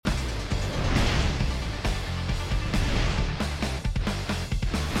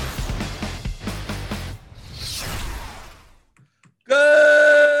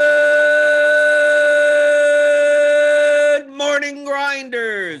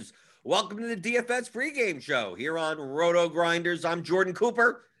Welcome to the DFS pregame show here on Roto Grinders. I'm Jordan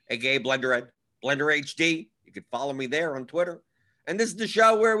Cooper, aka Blender HD. You can follow me there on Twitter. And this is the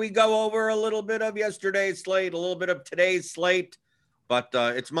show where we go over a little bit of yesterday's slate, a little bit of today's slate, but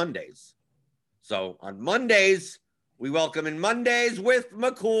it's Mondays. So on Mondays, we welcome in Mondays with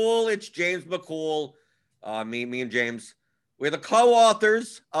McCool. It's James McCool, me and James. We're the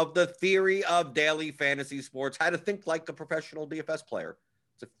co-authors of The Theory of Daily Fantasy Sports, How to Think Like a Professional DFS Player.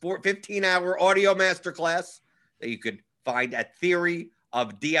 It's a 15-hour audio masterclass that you could find at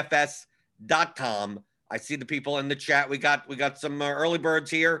theoryofdfs.com. I see the people in the chat. We got some early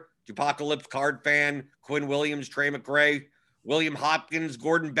birds here. Apocalypse Card Fan, Quinn Williams, Trey McRae, William Hopkins,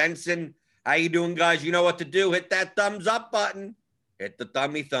 Gordon Benson. How you doing, guys? You know what to do. Hit that thumbs up button. Hit the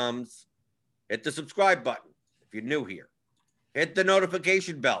thumbs. Hit the subscribe button if you're new here. Hit the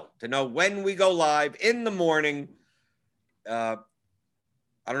notification bell to know when we go live in the morning. I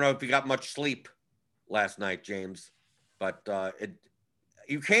don't know if you got much sleep last night, James, but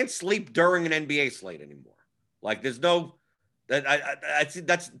you can't sleep during an NBA slate anymore. Like there's no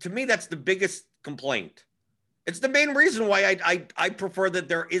that's to me that's the biggest complaint. It's the main reason why I prefer that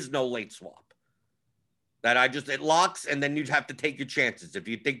there is no late swap. That it locks and then you'd have to take your chances. If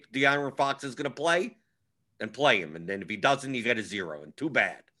you think De'Aaron Fox is going to play, then play him. And then if he doesn't, you get a 0 and too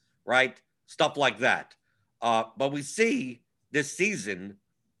bad, right? Stuff like that. But we see this season,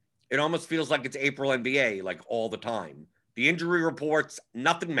 it almost feels like it's April NBA, like all the time. The injury reports,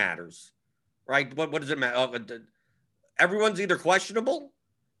 nothing matters, right? What does it matter? Everyone's either questionable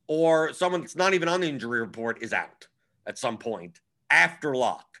or someone that's not even on the injury report is out at some point after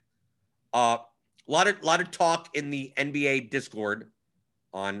lock. A lot of talk in the NBA Discord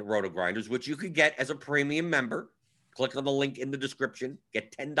on Roto Grinders, which you could get as a premium member. Click on the link in the description.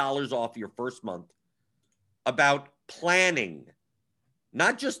 Get $10 off your first month. About planning,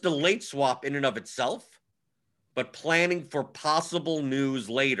 not just the late swap in and of itself, but planning for possible news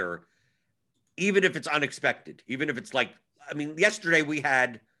later, even if it's unexpected, even if it's like, I mean, yesterday we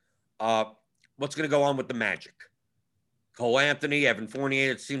had what's going to go on with the Magic. Cole Anthony, Evan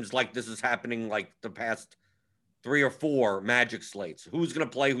Fournier, it seems like this is happening like the past 3 or 4 Magic slates. Who's going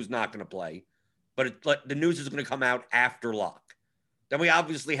to play, who's not going to play. But the news is going to come out after lock. Then we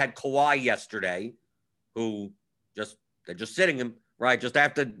obviously had Kawhi yesterday, who they're just sitting him, right? Just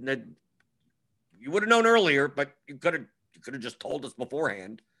after, you would have known earlier, but you could have just told us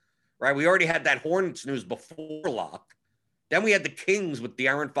beforehand, right? We already had that Hornets news before lock. Then we had the Kings with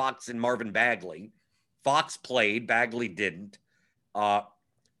De'Aaron Fox and Marvin Bagley. Fox played, Bagley didn't. How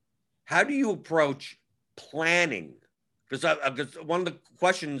do you approach planning? Because one of the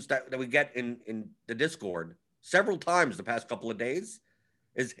questions that we get in the Discord several times the past couple of days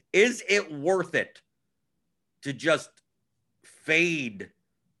is it worth it to just fade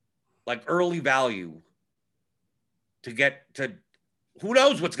like early value to get to who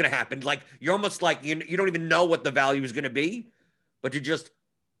knows what's going to happen? Like you're almost like you don't even know what the value is going to be, but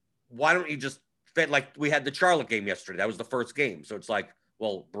why don't you just fit like we had the Charlotte game yesterday? That was the first game. So it's like,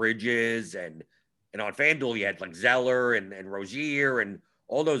 well, Bridges and on FanDuel, you had like Zeller and Rozier and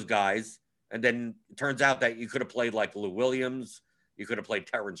all those guys. And then it turns out that you could have played like Lou Williams. You could have played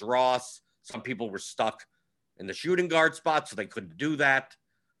Terrence Ross. Some people were stuck in the shooting guard spot, so they couldn't do that.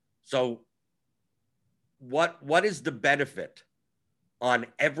 So what is the benefit on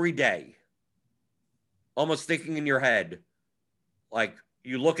every day? Almost thinking in your head, like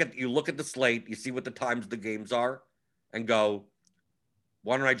you look at the slate, you see what the times of the games are, and go,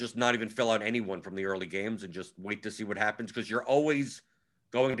 why don't I just not even fill out anyone from the early games and just wait to see what happens? Because you're always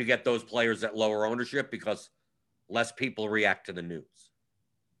going to get those players at lower ownership because less people react to the news.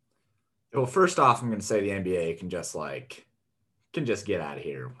 Well, first off, I'm going to say the NBA can just get out of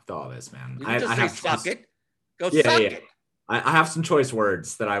here with all this, man. You can just say suck it. Go suck it. I have some choice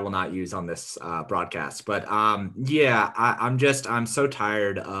words that I will not use on this broadcast, but I'm so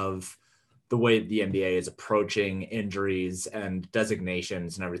tired of the way the NBA is approaching injuries and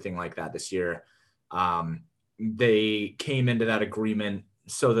designations and everything like that this year. They came into that agreement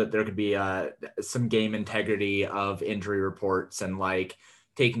so that there could be some game integrity of injury reports and like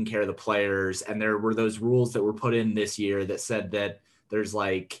taking care of the players. And there were those rules that were put in this year that said that there's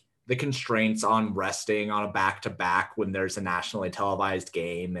like the constraints on resting on a back-to-back when there's a nationally televised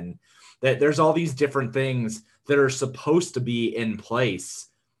game. And that there's all these different things that are supposed to be in place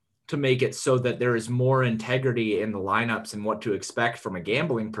to make it so that there is more integrity in the lineups and what to expect from a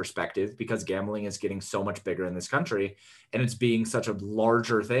gambling perspective, because gambling is getting so much bigger in this country and it's being such a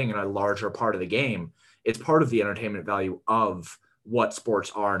larger thing and a larger part of the game. It's part of the entertainment value of what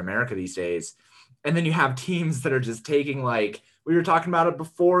sports are in America these days. And then you have teams that are just taking like We were talking about it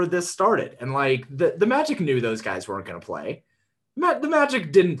before this started. And like the Magic knew those guys weren't going to play. The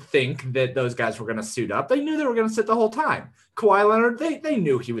Magic didn't think that those guys were going to suit up. They knew they were going to sit the whole time. Kawhi Leonard, they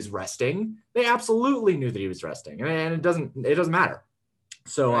knew he was resting. They absolutely knew that he was resting. And it doesn't matter.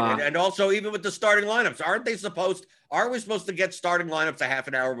 So and also even with the starting lineups, aren't we supposed to get starting lineups a half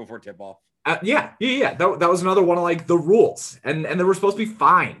an hour before tip off? Yeah. That was another one of like the rules, and there were supposed to be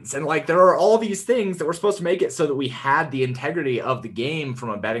fines, and like there are all these things that were supposed to make it so that we had the integrity of the game from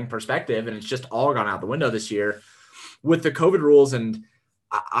a betting perspective, and it's just all gone out the window this year with the COVID rules, and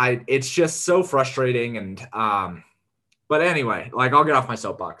it's just so frustrating. And but anyway, like I'll get off my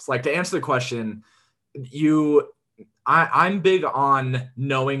soapbox. Like to answer the question, I'm big on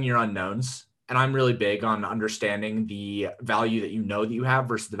knowing your unknowns. And I'm really big on understanding the value that that you have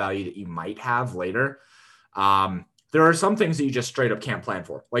versus the value that you might have later. There are some things that you just straight up can't plan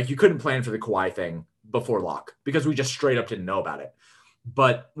for. Like you couldn't plan for the Kawhi thing before lock because we just straight up didn't know about it.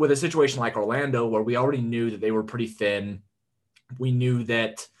 But with a situation like Orlando, where we already knew that they were pretty thin, we knew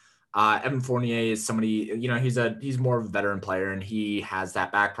that Evan Fournier is somebody, he's more of a veteran player and he has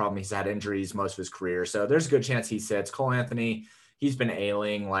that back problem. He's had injuries most of his career. So there's a good chance he sits. Cole Anthony, he's been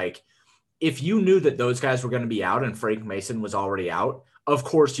ailing. Like, if you knew that those guys were going to be out and Frank Mason was already out, of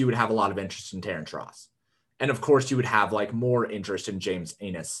course you would have a lot of interest in Terrence Ross. And of course you would have like more interest in James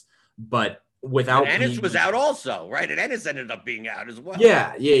Ennis. But without Ennis was out also, right? And Ennis ended up being out as well.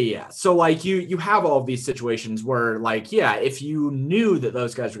 Yeah. So like you have all of these situations where like, yeah, if you knew that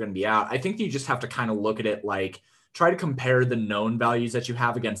those guys were going to be out, I think you just have to kind of look at it like try to compare the known values that you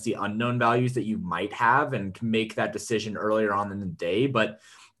have against the unknown values that you might have and make that decision earlier on in the day. But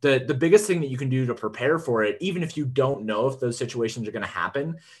the biggest thing that you can do to prepare for it, even if you don't know if those situations are going to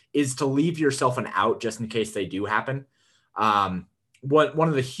happen, is to leave yourself an out just in case they do happen. One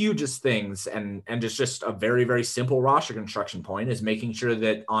of the hugest things, and just a very, very simple roster construction point, is making sure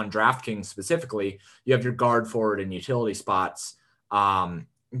that on DraftKings specifically, you have your guard, forward, and utility spots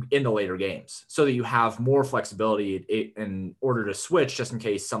in the later games so that you have more flexibility in order to switch just in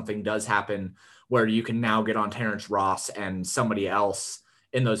case something does happen where you can now get on Terrence Ross and somebody else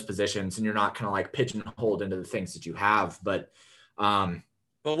in those positions, and you're not kind of like pigeonholed into the things that you have. But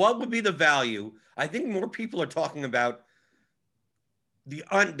what would be the value? I think more people are talking about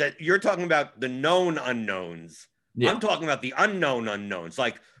that you're talking about the known unknowns. Yeah. I'm talking about the unknown unknowns.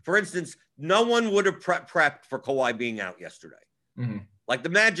 Like, for instance, no one would have prepped for Kawhi being out yesterday. Mm-hmm. Like the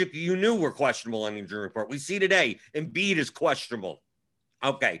Magic, you knew were questionable on the injury report. We see today, Embiid is questionable.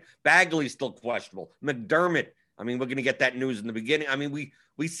 Okay, Bagley's still questionable. McDermott, I mean, we're going to get that news in the beginning. I mean,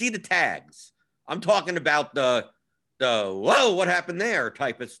 we see the tags. I'm talking about the whoa, what happened there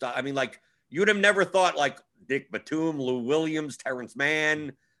type of stuff. I mean, like, you would have never thought, like, Nick Batum, Lou Williams, Terrence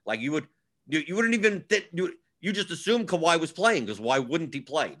Mann. Like, you wouldn't even you just assume Kawhi was playing, because why wouldn't he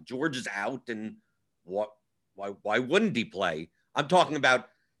play? George is out, and why wouldn't he play? I'm talking about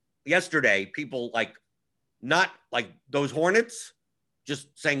yesterday, people not like those Hornets, just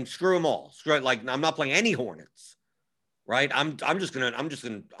saying screw them all. Like, I'm not playing any Hornets, right? I'm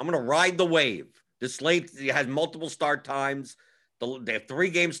gonna ride the wave. This slate has multiple start times. They have 3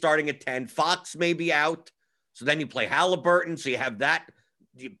 games starting at 10. Fox may be out, so then you play Halliburton, so you have that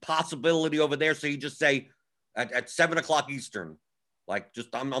possibility over there. So you just say at 7:00 Eastern, like,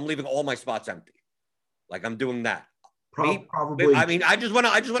 just I'm leaving all my spots empty. Like, I'm doing that. Probably. I mean, I just want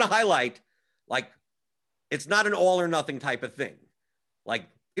to highlight, like, it's not an all or nothing type of thing. Like,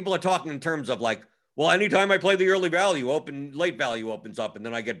 people are talking in terms of like, well, anytime I play the early value, late value opens up, and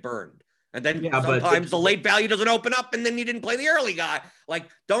then I get burned. And then sometimes the late value doesn't open up, and then you didn't play the early guy. Like,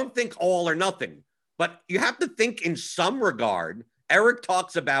 don't think all or nothing. But you have to think in some regard. Eric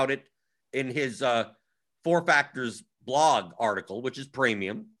talks about it in his 4 Factors blog article, which is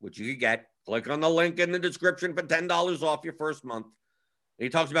premium, which you can get. Click on the link in the description for $10 off your first month. And he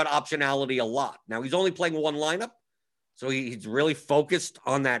talks about optionality a lot. Now, he's only playing one lineup, so he's really focused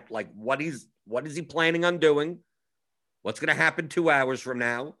on that. Like, what is he planning on doing? What's going to happen 2 hours from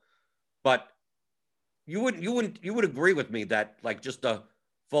now? But you would agree with me that, like, just a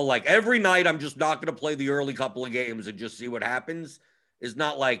full, like, every night I'm just not going to play the early couple of games and just see what happens is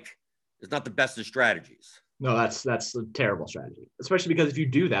not the best of strategies. No, that's a terrible strategy, especially because if you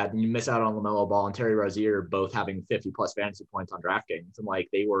do that, then you miss out on LaMelo Ball and Terry Rozier both having 50+ fantasy points on DraftKings, and like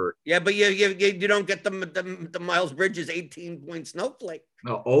they were. Yeah, but you don't get the Miles Bridges 18-point snowflake.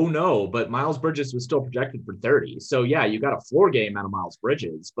 Oh no, but Miles Bridges was still projected for 30. So yeah, you got a floor game out of Miles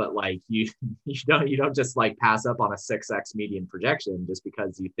Bridges, but like you don't just like pass up on a 6x median projection just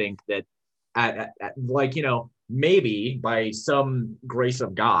because you think that at maybe by some grace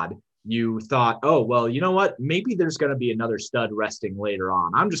of God, You thought, oh, well, you know what? Maybe there's going to be another stud resting later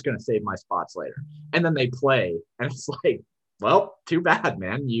on. I'm just going to save my spots later. And then they play. And it's like, well, too bad,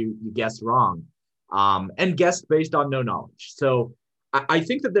 man. You guessed wrong. And guessed based on no knowledge. So I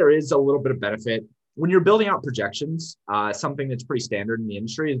think that there is a little bit of benefit when you're building out projections. Something that's pretty standard in the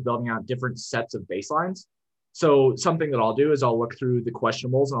industry is building out different sets of baselines. So something that I'll do is I'll look through the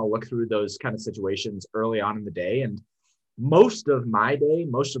questionables and I'll look through those kind of situations early on in the day. And most of my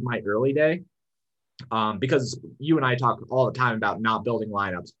early day, because you and I talk all the time about not building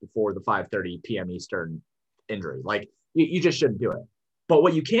lineups before the 5:30 p.m. Eastern injury. Like you just shouldn't do it. But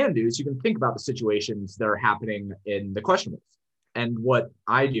what you can do is you can think about the situations that are happening in the questionables. And what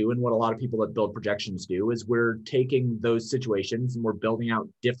I do and what a lot of people that build projections do is we're taking those situations and we're building out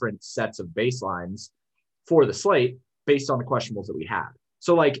different sets of baselines for the slate based on the questionables that we have.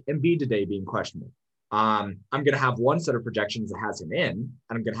 So like Embiid today being questionable. I'm going to have one set of projections that has him in, and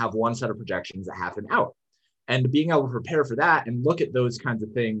I'm going to have one set of projections that have him out. And being able to prepare for that and look at those kinds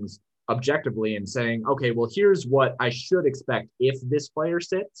of things objectively and saying, okay, well, here's what I should expect if this player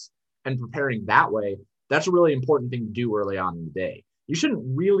sits, and preparing that way, that's a really important thing to do early on in the day. You shouldn't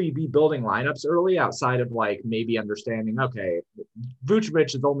really be building lineups early outside of like maybe understanding, okay,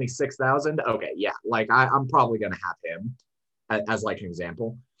 Vucevic is only 6,000. Okay, yeah, like I'm probably going to have him as like an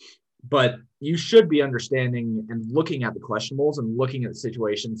example. But you should be understanding and looking at the questionables and looking at the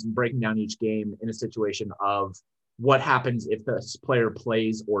situations and breaking down each game in a situation of what happens if this player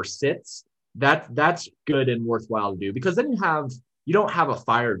plays or sits. That's good and worthwhile to do, because then you don't have a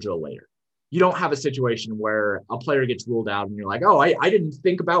fire drill later. You don't have a situation where a player gets ruled out and you're like, oh, I didn't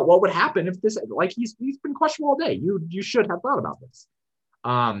think about what would happen if this, like he's been questionable all day. You should have thought about this.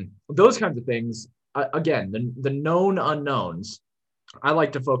 Those kinds of things. Again, the known unknowns, I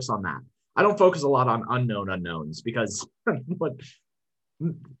like to focus on that. I don't focus a lot on unknown unknowns because what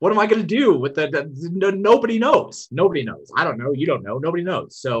am I going to do with nobody knows. Nobody knows. I don't know. You don't know. Nobody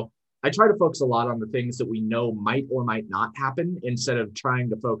knows. So I try to focus a lot on the things that we know might or might not happen instead of trying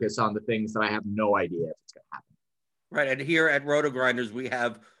to focus on the things that I have no idea if it's going to happen. Right. And here at Roto Grinders, we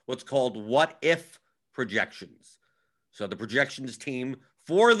have what's called what if projections. So the projections team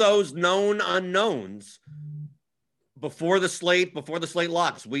for those known unknowns before the slate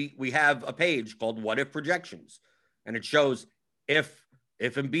locks, we have a page called What If Projections, and it shows if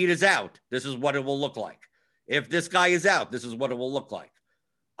Embiid is out, this is what it will look like. If this guy is out, this is what it will look like.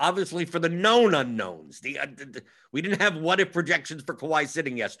 Obviously, for the known unknowns, we didn't have What If projections for Kawhi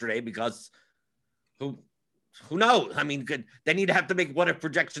sitting yesterday because who knows? I mean, then you'd have to make What If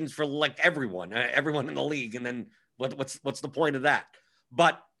projections for like everyone in the league, and then what's the point of that?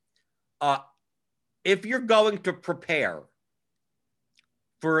 But if you're going to prepare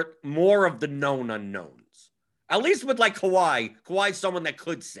for more of the known unknowns, at least with like Kawhi's someone that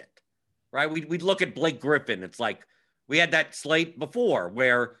could sit, right? We'd look at Blake Griffin. It's like we had that slate before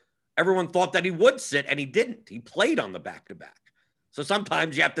where everyone thought that he would sit and he didn't. He played on the back-to-back. So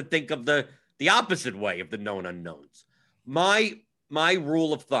sometimes you have to think of the opposite way of the known unknowns. My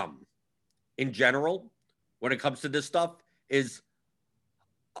rule of thumb in general when it comes to this stuff is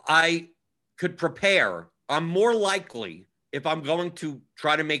I could prepare. I'm more likely, if I'm going to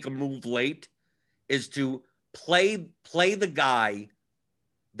try to make a move late, is to play the guy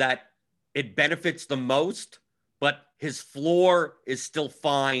that it benefits the most, but his floor is still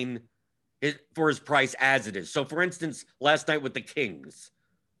fine for his price as it is. So for instance, last night with the Kings,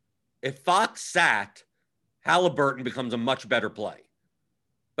 if Fox sat, Halliburton becomes a much better play.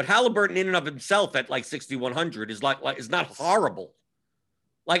 But Halliburton in and of himself at like 6,100 is not horrible.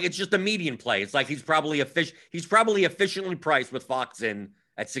 Like it's just a median play. It's like he's probably efficiently priced with Fox in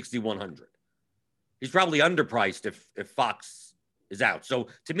at 6,100. He's probably underpriced if Fox is out. So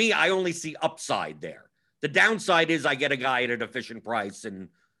to me, I only see upside there. The downside is I get a guy at an efficient price, and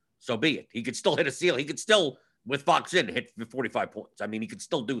so be it. He could still hit a ceiling. He could still, with Fox in, hit 45 points. I mean, he could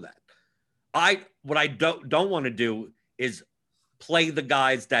still do that. What I don't want to do is play the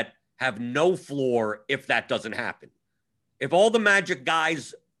guys that have no floor if that doesn't happen. If all the Magic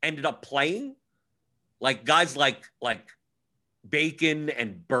guys ended up playing, like guys like Bacon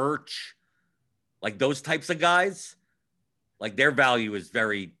and Birch, like those types of guys, like their value is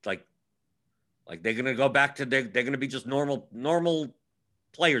very like they're gonna go back to they're gonna be just normal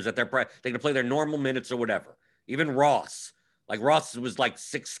players at their price. They're gonna play their normal minutes or whatever. Even Ross, like Ross was like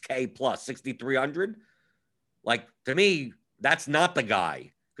 6K plus 6,300. Like to me, that's not the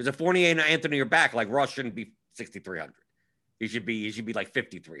guy, because if Fournier and Anthony are back, like Ross shouldn't be 6,300. He should be like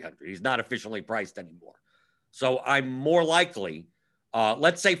 5,300. He's not efficiently priced anymore. So I'm more likely,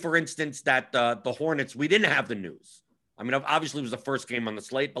 let's say, for instance, that the Hornets, we didn't have the news. I mean, obviously it was the first game on the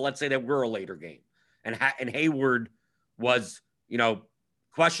slate, but let's say that we're a later game, and Hayward was,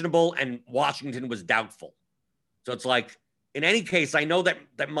 questionable, and Washington was doubtful. So it's like, in any case, I know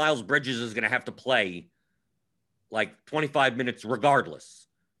that Miles Bridges is going to have to play like 25 minutes regardless.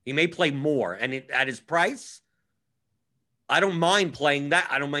 He may play more, and at his price, I don't mind playing that.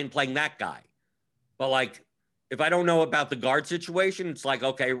 I don't mind playing that guy. But like, if I don't know about the guard situation, it's like,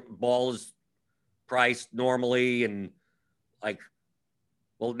 okay, Ball is priced normally, and like,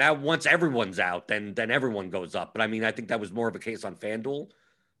 well, now once everyone's out, then everyone goes up. But I mean, I think that was more of a case on FanDuel.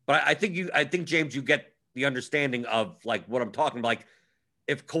 But I think James, you get the understanding of like what I'm talking about. Like,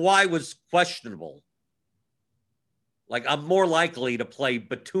 if Kawhi was questionable, like, I'm more likely to play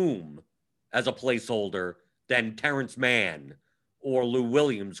Batum as a placeholder than Terrence Mann or Lou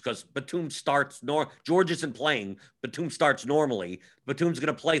Williams, because Batum starts George isn't playing. Batum starts normally. Batum's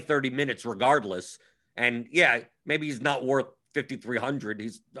going to play 30 minutes regardless. And yeah, maybe he's not worth 5,300.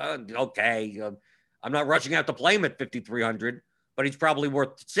 He's okay. I'm not rushing out to play him at 5,300, but he's probably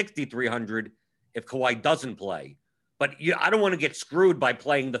worth 6,300 if Kawhi doesn't play. But I don't want to get screwed by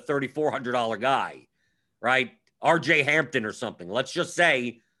playing the $3,400 guy, right? RJ Hampton or something. Let's just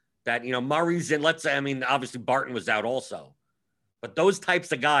say that, Murray's in. Let's say, I mean, obviously Barton was out also. But those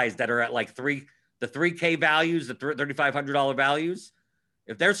types of guys that are at like the 3K values, the $3,500 values,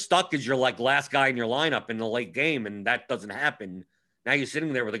 if they're stuck as your like last guy in your lineup in the late game, and that doesn't happen, now you're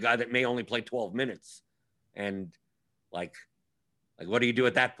sitting there with a guy that may only play 12 minutes. And like what do you do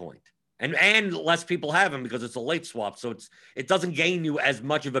at that point? And less people have him because it's a late swap. So it doesn't gain you as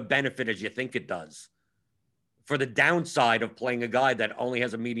much of a benefit as you think it does, for the downside of playing a guy that only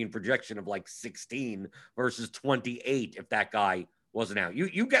has a median projection of like 16 versus 28 if that guy wasn't out.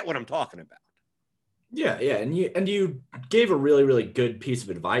 You get what I'm talking about. Yeah, and you gave a really, really good piece of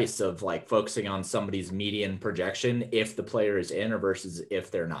advice of like focusing on somebody's median projection if the player is in or versus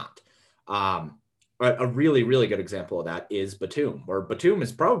if they're not. A really, really good example of that is Batum, where Batum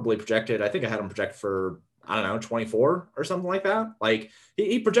is probably projected. I think I had him projected for, I don't know, 24 or something like that. Like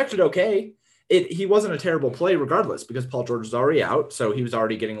he projected okay. He wasn't a terrible play regardless, because Paul George was already out. So he was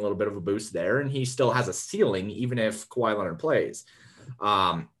already getting a little bit of a boost there, and he still has a ceiling even if Kawhi Leonard plays.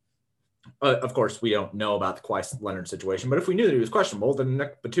 Of course, we don't know about the Kawhi Leonard situation, but if we knew that he was questionable, then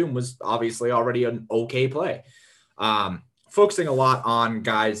Nick Batum was obviously already an okay play. Focusing a lot on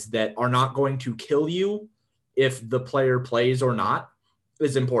guys that are not going to kill you if the player plays or not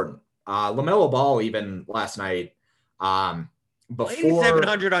is important. LaMelo Ball, even last night, before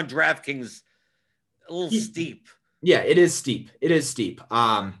 8,700 on DraftKings, a little steep. Yeah, it is steep.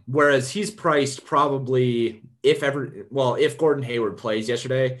 Whereas he's priced probably if Gordon Hayward plays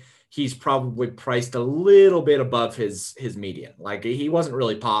yesterday, he's probably priced a little bit above his median. Like he wasn't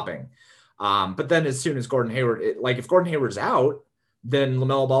really popping. But then as soon as Gordon Hayward, if Gordon Hayward's out, then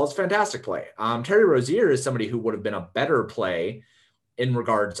LaMelo Ball is a fantastic play. Terry Rozier is somebody who would have been a better play in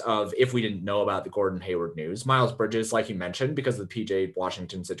regards of if we didn't know about the Gordon Hayward news. Miles Bridges, like you mentioned, because of the PJ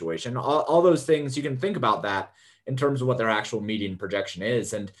Washington situation, all those things, you can think about that in terms of what their actual median projection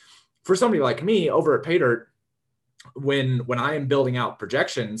is. And for somebody like me over at PayDirt, when I am building out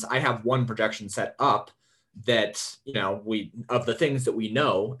projections, I have one projection set up that, of the things that we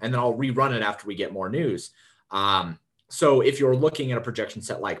know, and then I'll rerun it after we get more news. So if you're looking at a projection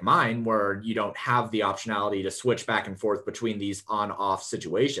set like mine, where you don't have the optionality to switch back and forth between these on-off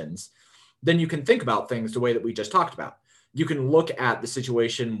situations, then you can think about things the way that we just talked about. You can look at the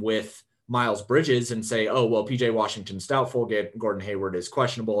situation with Miles Bridges and say, oh, well, PJ Washington's doubtful, Gordon Hayward is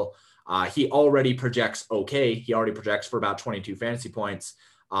questionable. He already projects okay. He already projects for about 22 fantasy points.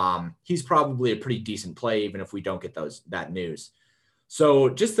 He's probably a pretty decent play, even if we don't get that news. So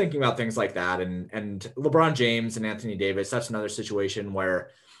just thinking about things like that, and LeBron James and Anthony Davis, that's another situation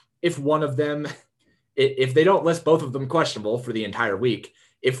where if one of them, if they don't list both of them questionable for the entire week,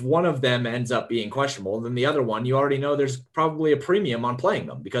 if one of them ends up being questionable, then the other one, you already know there's probably a premium on playing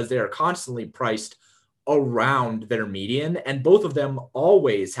them because they are constantly priced around their median, and both of them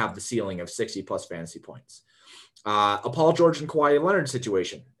always have the ceiling of 60 plus fantasy points. A Paul George and Kawhi Leonard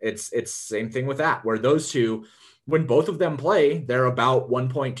situation, it's same thing with that, where those two, when both of them play, they're about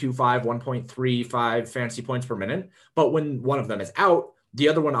 1.25, 1.35 fantasy points per minute. But when one of them is out, the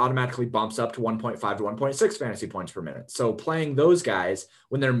other one automatically bumps up to 1.5 to 1.6 fantasy points per minute. So playing those guys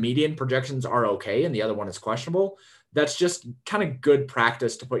when their median projections are okay and the other one is questionable, that's just kind of good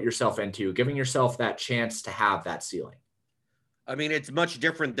practice to put yourself into, giving yourself that chance to have that ceiling. I mean, it's much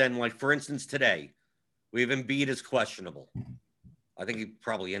different than, like, for instance, today, we have Embiid as questionable. I think he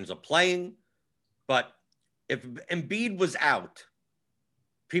probably ends up playing. But if Embiid was out,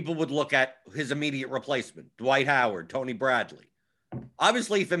 people would look at his immediate replacement, Dwight Howard, Tony Bradley.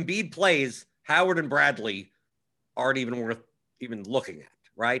 Obviously, if Embiid plays, Howard and Bradley aren't even worth even looking at,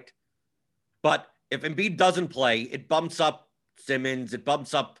 right? But if Embiid doesn't play, it bumps up Simmons, it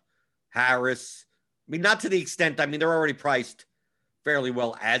bumps up Harris. I mean, not to the extent, I mean, they're already priced fairly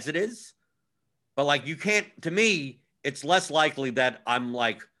well as it is. But like, you can't, to me, it's less likely that I'm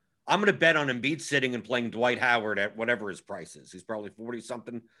going to bet on Embiid sitting and playing Dwight Howard at whatever his price is. He's probably 40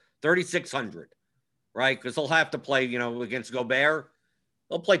 something, 3,600, right? Because he'll have to play, against Gobert.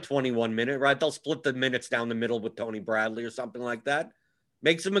 They'll play 21 minutes, right? They'll split the minutes down the middle with Tony Bradley or something like that.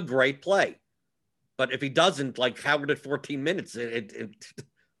 Makes him a great play. But if he doesn't, like Howard at 14 minutes,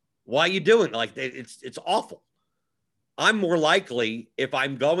 why are you doing it? It's awful. I'm more likely, if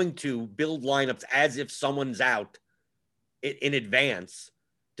I'm going to build lineups as if someone's out in advance,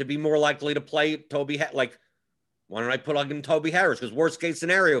 to be more likely to play Toby. Like, why don't I put in Toby Harris? Because worst case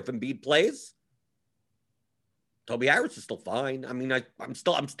scenario, if Embiid plays, Toby Harris is still fine. I mean, I'm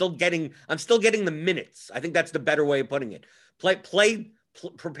still getting the minutes. I think that's the better way of putting it.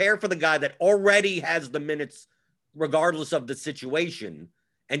 Prepare for the guy that already has the minutes, regardless of the situation,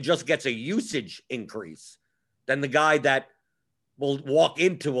 and just gets a usage increase, than the guy that will walk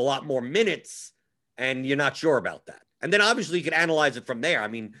into a lot more minutes and you're not sure about that. And then obviously you can analyze it from there. I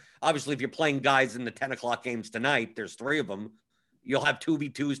mean, obviously if you're playing guys in the 10 o'clock games tonight, there's 3 of them. You'll have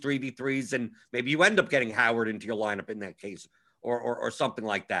 2v2s, 3v3s, and maybe you end up getting Howard into your lineup in that case or something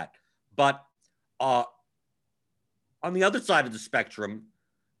like that. But on the other side of the spectrum,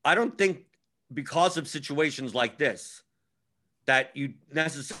 I don't think because of situations like this that you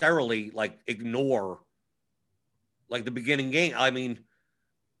necessarily ignore the beginning game. I mean,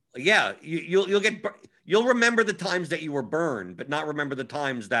 yeah, you'll remember the times that you were burned, but not remember the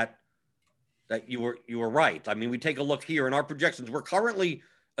times that you were right. I mean, we take a look here in our projections. We're currently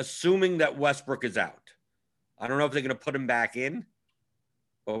assuming that Westbrook is out. I don't know if they're going to put him back in,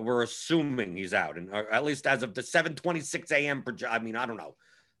 but we're assuming he's out, and at least as of the 7:26 a.m. I mean, I don't know.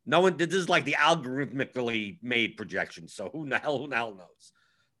 No one. This is like the algorithmically made projections, so who the hell knows?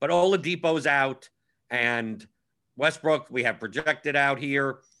 But Oladipo's out, and Westbrook we have projected out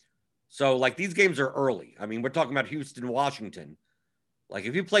here. So these games are early. I mean, we're talking about Houston, Washington.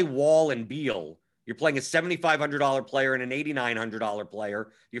 If you play Wall and Beal, you're playing a $7,500 player and an $8,900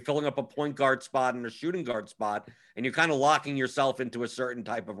 player. You're filling up a point guard spot and a shooting guard spot, and you're kind of locking yourself into a certain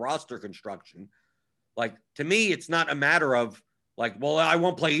type of roster construction. To me, it's not a matter of well, I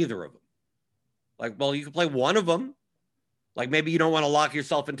won't play either of them. Well, you can play one of them. Maybe you don't want to lock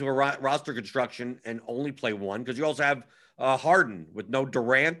yourself into a roster construction and only play one, because you also have Harden with no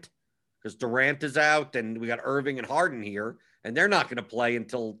Durant, because Durant is out, and we got Irving and Harden here, and they're not going to play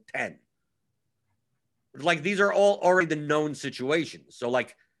until 10. These are all already the known situations. So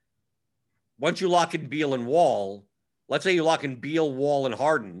once you lock in Beal and Wall, let's say you lock in Beal, Wall, and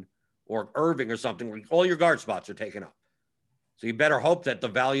Harden, or Irving or something, all your guard spots are taken up. So you better hope that the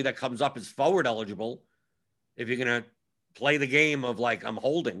value that comes up is forward eligible if you're going to play the game of I'm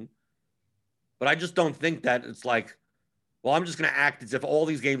holding. But I just don't think that it's well, I'm just going to act as if all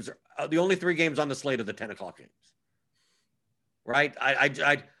these games are the only 3 games on the slate of the 10 o'clock games. Right?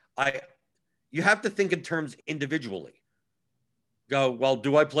 You have to think in terms individually. Go, well,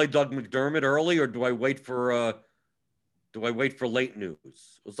 do I play Doug McDermott early, or do I wait for late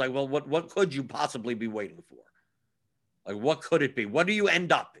news? It's well, what could you possibly be waiting for? What could it be? What do you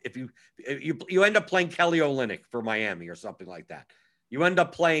end up if you end up playing Kelly Olynyk for Miami or something like that? You end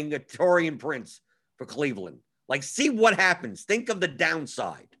up playing Taurean Prince for Cleveland. See what happens. Think of the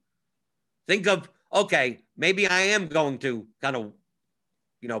downside. Think of, okay, maybe I am going to kind of,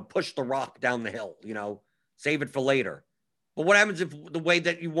 push the rock down the hill, save it for later. But what happens if the way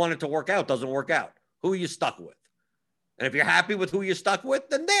that you want it to work out doesn't work out? Who are you stuck with? And if you're happy with who you're stuck with,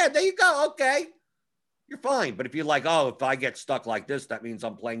 then there you go. Okay. You're fine. But if you're if I get stuck like this, that means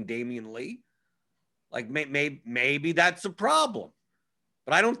I'm playing Damian Lee. Maybe that's a problem.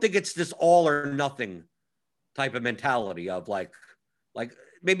 But I don't think it's this all or nothing type of mentality of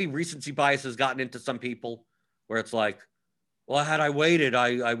maybe recency bias has gotten into some people where it's well, had I waited,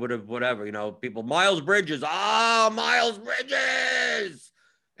 I would have whatever, people, Miles Bridges. And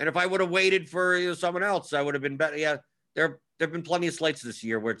if I would have waited for someone else, I would have been better. Yeah, there have been plenty of slates this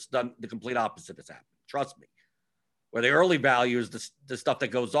year where it's done the complete opposite has happened. Trust me. Where the early value is the stuff that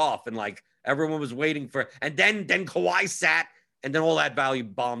goes off, and everyone was waiting for, and then Kawhi sat, and then all that value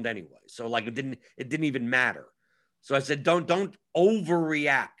bombed anyway. So it didn't even matter. So I said, don't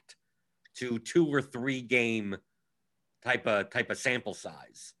overreact to 2 or 3 game type of sample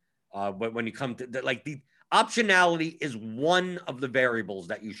size. But when you come to optionality is one of the variables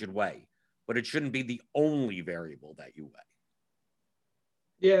that you should weigh, but it shouldn't be the only variable that you weigh.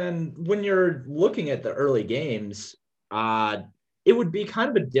 Yeah, and when you're looking at the early games, it would be kind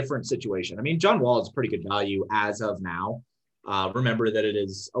of a different situation. I mean, John Wall is pretty good value as of now. Remember that it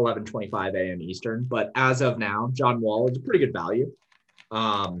is 11:25 a.m. Eastern, but as of now, John Wall is a pretty good value.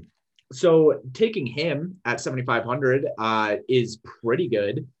 So taking him at 7,500 is pretty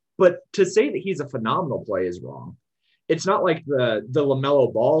good. But to say that he's a phenomenal play is wrong. It's not like the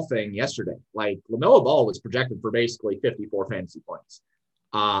LaMelo Ball thing yesterday. Like LaMelo Ball was projected for basically 54 fantasy points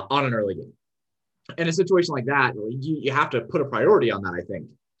on an early game. In a situation like that, you have to put a priority on that, I think,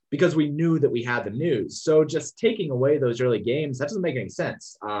 because we knew that we had the news. So just taking away those early games, that doesn't make any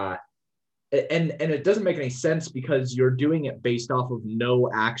sense. And it doesn't make any sense because you're doing it based off of no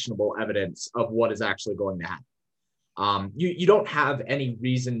actionable evidence of what is actually going to happen. You don't have any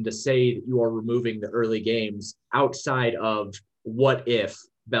reason to say that you are removing the early games outside of what if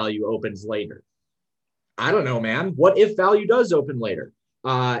value opens later. I don't know, man. What if value does open later?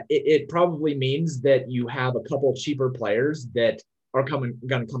 It probably means that you have a couple cheaper players that are going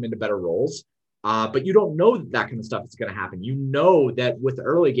to come into better roles. But you don't know that kind of stuff is going to happen. You know that with the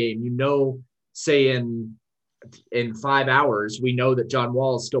early game, say in 5 hours, we know that John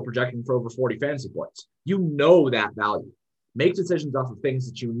Wall is still projecting for over 40 fantasy points. You know that value. Make decisions off of things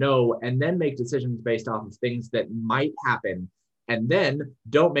that you know, and then make decisions based off of things that might happen. And then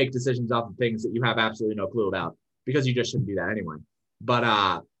don't make decisions off of things that you have absolutely no clue about, because you just shouldn't do that anyway.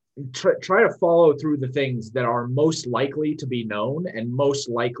 But try to follow through the things that are most likely to be known and most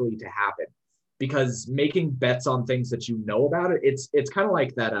likely to happen, because making bets on things that you know about it's kind of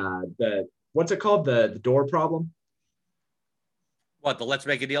like that what's it called, the door problem. What, the let's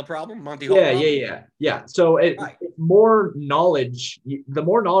make a deal problem? Monty Hall problem? Yeah. So more knowledge, the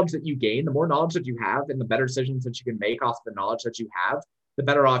more knowledge that you gain, the more knowledge that you have, and the better decisions that you can make off the knowledge that you have, the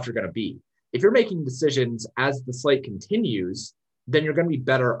better off you're going to be. If you're making decisions as the slate continues, then you're going to be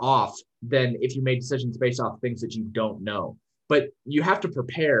better off than if you made decisions based off things that you don't know. But you have to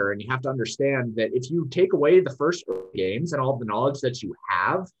prepare, and you have to understand that if you take away the first games and all the knowledge that you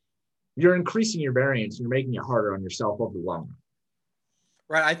have, you're increasing your variance and you're making it harder on yourself over the long run.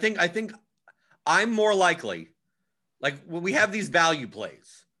 Right. I think I'm more likely, like when we have these value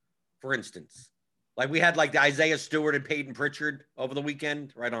plays, for instance, like we had like the Isaiah Stewart and Peyton Pritchard over the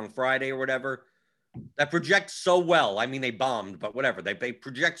weekend, right, on Friday or whatever, that project so well. I mean, they bombed, but whatever. They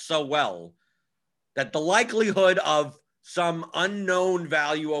project so well that the likelihood of some unknown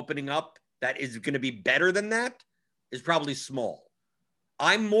value opening up that is going to be better than that is probably small.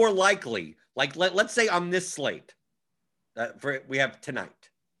 I'm more likely, like let's say on this slate that we have tonight,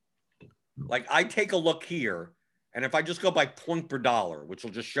 like I take a look here, and if I just go by point per dollar, which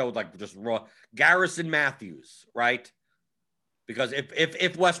will just show like just raw Garrison Matthews, right? Because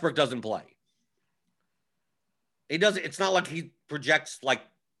if Westbrook doesn't play, he doesn't. It's not like he projects like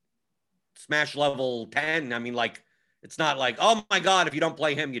smash level 10. I mean, like it's not like, oh my God, if you don't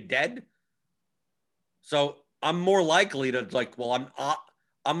play him, you're dead. So I'm more likely to like, well,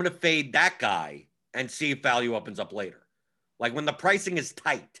 I'm going to fade that guy and see if value opens up later. Like when the pricing is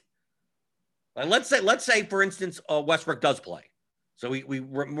tight. Like let's say for instance, Westbrook does play. So we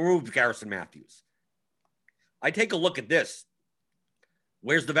removed Garrison Matthews. I take a look at this.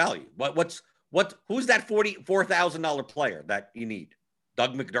 Where's the value? Who's that $44,000 player that you need?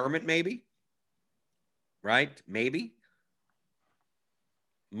 Doug McDermott, maybe? Right? Maybe.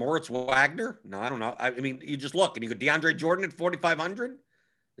 Moritz Wagner? No, I don't know. I mean, you just look and you go DeAndre Jordan at 4,500.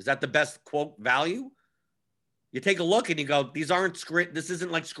 Is that the best quote value? You take a look and you go, this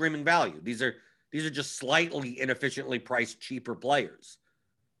isn't like screaming value. These are just slightly inefficiently priced cheaper players.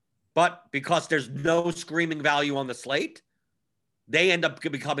 But because there's no screaming value on the slate, they end up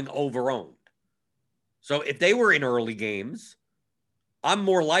becoming overowned. So if they were in early games, I'm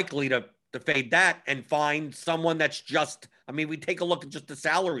more likely to fade that and find someone that's just, I mean, we take a look at just the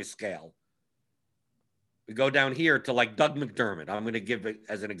salary scale. We go down here to like Doug McDermott. I'm going to give it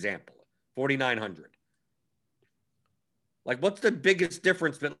as an example, 4,900. Like, what's the biggest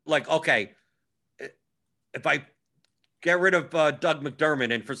difference? But like, okay, if I get rid of Doug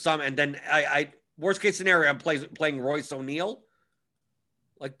McDermott and for some, and then I worst case scenario, I'm playing Royce O'Neal.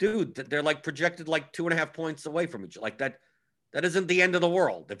 Like, dude, they're like projected like 2.5 points away from each other. Like that isn't the end of the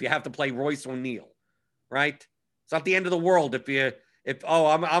world if you have to play Royce O'Neal, right? It's not the end of the world I'm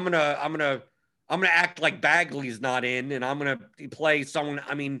gonna act like Bagley's not in and I'm gonna play someone.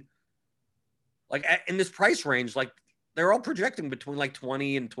 I mean, like in this price range, like they're all projecting between like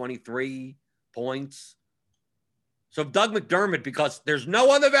 20 and 23 points. So if Doug McDermott, because there's no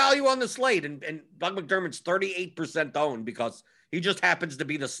other value on the slate, and Doug McDermott's 38% owned because he just happens to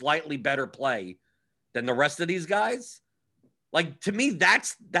be the slightly better play than the rest of these guys. Like, to me,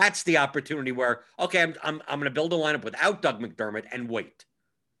 that's the opportunity where, okay, I'm going to build a lineup without Doug McDermott and wait.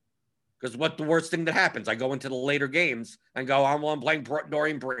 Because what the worst thing that happens? I go into the later games and go, I'm playing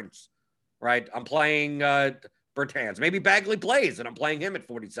Dorian Prince, right? I'm playing Bertans. Maybe Bagley plays and I'm playing him at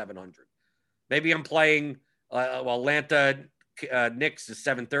 4,700. Maybe I'm playing, Atlanta Knicks is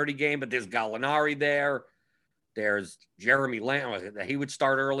 7:30 game, but there's Gallinari there. There's Jeremy Lamb. He would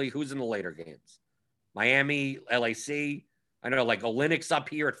start early. Who's in the later games? Miami, LAC. I know, like Olynyk's up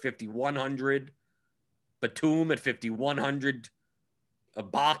here at 5,100. Batum at 5,100.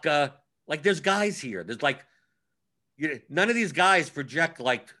 Ibaka. Like, there's guys here. There's like, none of these guys project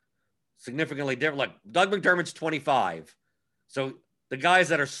like significantly different. Like, Doug McDermott's 25. So the guys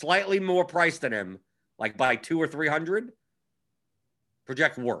that are slightly more priced than him, like by 200 or 300,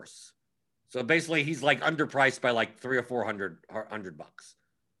 project worse. So basically, he's like underpriced by like $300 or $400 bucks.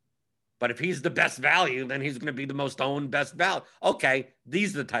 But if he's the best value, then he's going to be the most owned best value. Okay,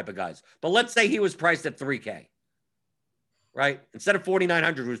 these are the type of guys. But let's say he was priced at $3K, right? Instead of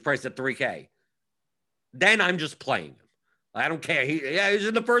 4,900, he was priced at $3K. Then I'm just playing him. I don't care. He's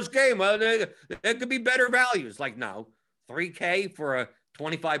in the first game. There could be better values. Like, no, $3K for a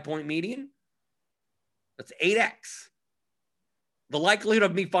 25-point median? That's 8X. The likelihood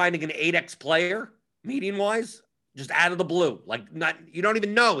of me finding an 8X player, median-wise, just out of the blue, like, you don't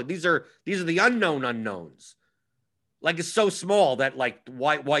even know. These are the unknown unknowns. Like, it's so small that, like,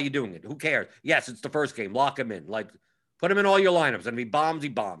 why are you doing it? Who cares? Yes, it's the first game. Lock him in. Like, put him in all your lineups. And if he bombs, he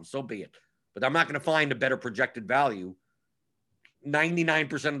bombs. So be it. But I'm not going to find a better projected value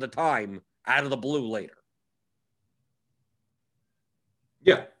 99% of the time out of the blue later.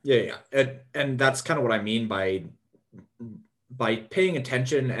 Yeah. And that's kind of what I mean by paying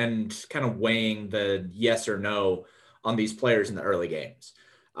attention and kind of weighing the yes or no on these players in the early games.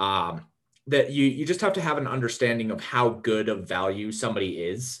 That you just have to have an understanding of how good of value somebody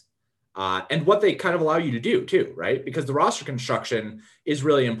is, and what they kind of allow you to do too, right? Because the roster construction is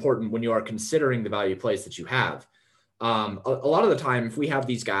really important when you are considering the value plays that you have. A lot of the time, if we have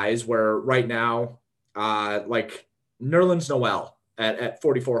these guys where right now, like Nerlens Noel at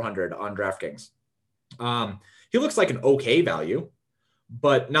 4,400 on DraftKings, he looks like an okay value,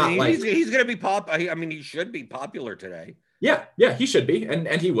 but not he's going to be he should be popular today. Yeah, he should be, and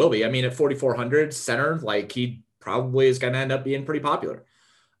he will be. I mean, at 4,400 center, like, he probably is going to end up being pretty popular,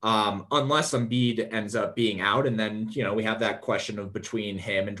 unless Embiid ends up being out, and then we have that question of between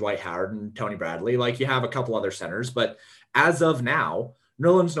him and Dwight Howard and Tony Bradley. Like, you have a couple other centers, but as of now,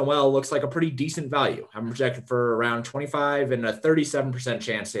 Nerlens Noel looks like a pretty decent value. I'm projected for around 25 and a 37%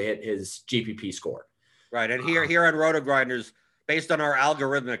 chance to hit his GPP score. Right, and here on Roto Grinders, based on our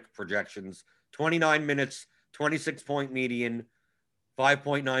algorithmic projections, 29 minutes, 26-point median,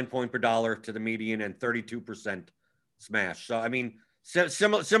 5.9 point per dollar to the median, and 32% smash. So, I mean,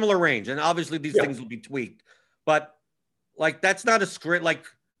 similar range. And obviously these things will be tweaked. But, like, that's not a script. Like,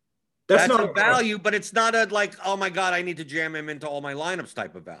 that's not a value, but it's not a, like, oh, my God, I need to jam him into all my lineups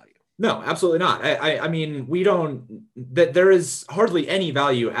type of value. No, absolutely not. I mean, there is hardly any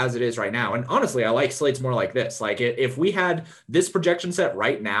value as it is right now. And honestly, I like slates more like this. Like, if we had this projection set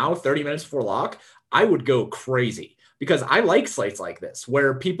right now, 30 minutes before lock, I would go crazy, because I like slates like this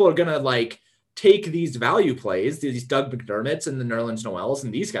where people are going to, like, take these value plays, these Doug McDermotts and the Nerlens Noels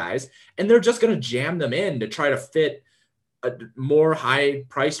and these guys, and they're just going to jam them in to try to fit more high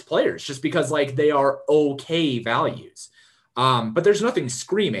priced players, just because, like, they are okay values. But there's nothing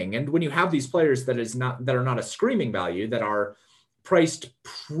screaming. And when you have these players that are not a screaming value, that are priced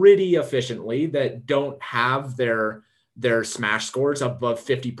pretty efficiently, that don't have their smash scores above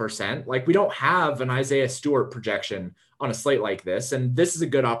 50%, like, we don't have an Isaiah Stewart projection on a slate like this. And this is a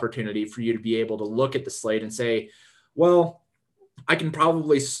good opportunity for you to be able to look at the slate and say, well, I can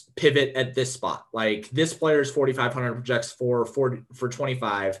probably pivot at this spot. Like, this player's 4,500 projects for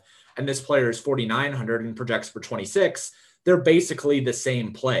 25, and this player's 4,900 and projects for 26. They're basically the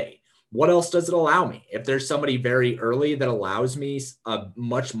same play. What else does it allow me? If there's somebody very early that allows me a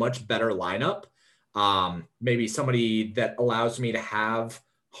much, much better lineup, maybe somebody that allows me to have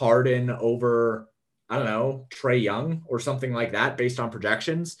Harden over, I don't know, Trae Young or something like that based on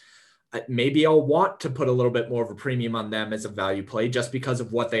projections, maybe I'll want to put a little bit more of a premium on them as a value play just because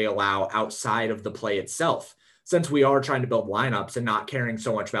of what they allow outside of the play itself, since we are trying to build lineups and not caring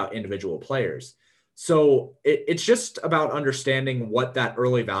so much about individual players. So it's just about understanding what that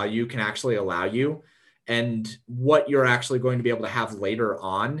early value can actually allow you and what you're actually going to be able to have later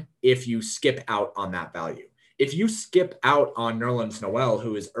on if you skip out on that value. if you skip out on Nerlens Noel,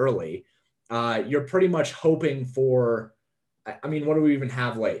 who is early, you're pretty much hoping for, I mean, what do we even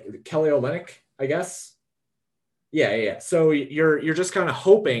have late? Kelly Olynyk, I guess. Yeah. So you're just kind of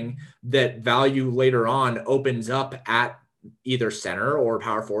hoping that value later on opens up at either center or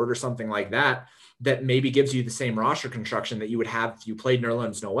power forward or something like that, that maybe gives you the same roster construction that you would have if you played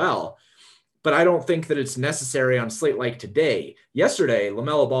Nerlens Noel. But I don't think that it's necessary on a slate like today. Yesterday,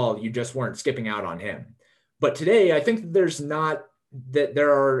 LaMelo Ball, you just weren't skipping out on him. But today, I think that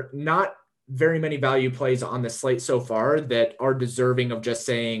there are not very many value plays on the slate so far that are deserving of just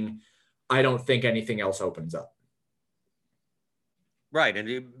saying, I don't think anything else opens up. Right. And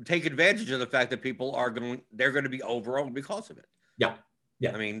you take advantage of the fact that people they're going to be overowned because of it. Yeah.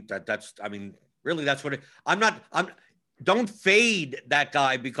 I mean, really, that's what don't fade that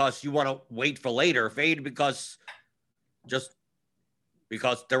guy because you want to wait for later. Fade because they're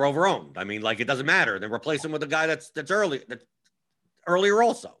overowned. I mean, like, it doesn't matter. Then replace him with a guy that's earlier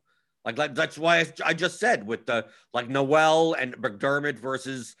also. Like that's why I just said with the like Noel and McDermott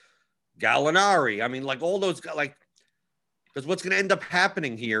versus Gallinari. I mean, like all those like. Because what's going to end up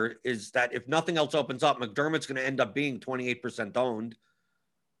happening here is that if nothing else opens up, McDermott's going to end up being 28% owned.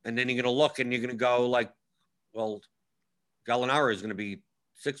 And then you're going to look and you're going to go like, well, Gallinari is going to be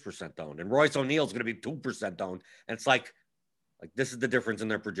 6% owned. And Royce O'Neal is going to be 2% owned. And it's like this is the difference in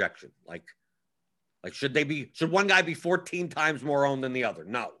their projection. Like should one guy be 14 times more owned than the other?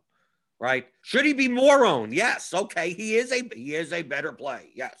 No. Right? Should he be more owned? Yes. Okay. He is a better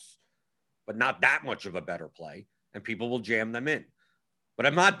play. Yes. But not that much of a better play. And people will jam them in. But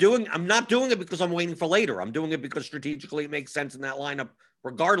I'm not doing it because I'm waiting for later. I'm doing it because strategically it makes sense in that lineup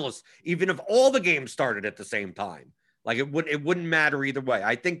regardless, even if all the games started at the same time. Like it wouldn't matter either way.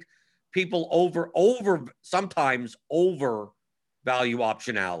 I think people sometimes overvalue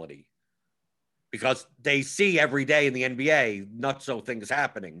optionality because they see every day in the NBA nutso things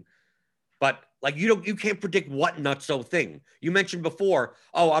happening. But like you can't predict what nutso thing. You mentioned before,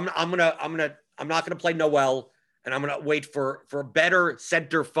 I'm not gonna play Noel. And I'm going to wait for a better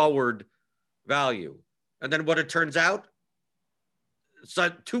center forward value. And then what it turns out,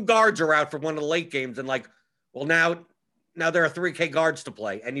 so 2 guards are out for one of the late games. And like, well, now there are 3K guards to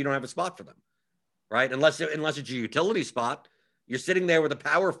play and you don't have a spot for them, right? Unless it's a utility spot, you're sitting there with a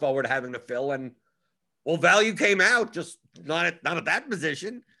power forward having to fill and, well, value came out, just not at that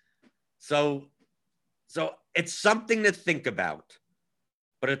position. So it's something to think about,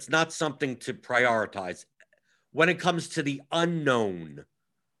 but it's not something to prioritize. When it comes to the unknown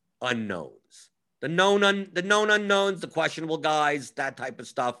unknowns, the known unknowns, the questionable guys, that type of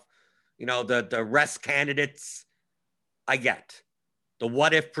stuff, the rest candidates, I get. The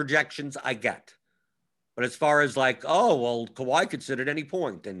what if projections, I get. But as far as like, oh, well, Kawhi could sit at any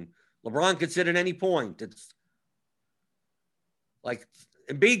point and LeBron could sit at any point. It's like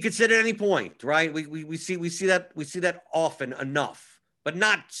Embiid could sit at any point, right? We see that often enough, but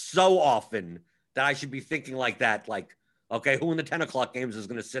not so often that I should be thinking like that, like, okay, who in the 10 o'clock games is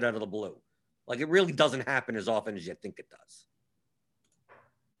going to sit out of the blue? Like, it really doesn't happen as often as you think it does.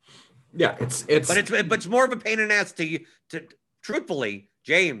 Yeah, it's more of a pain in the ass to truthfully,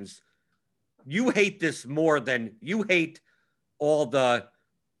 James, you hate this more than you hate all the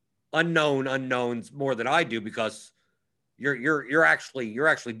unknowns more than I do because you're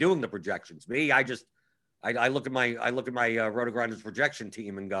actually doing the projections. Me, I look at my Roto-Grinders projection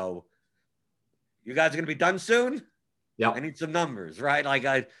team and go, you guys are going to be done soon? Yeah. I need some numbers, right? Like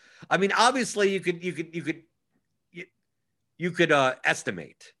I mean, obviously you could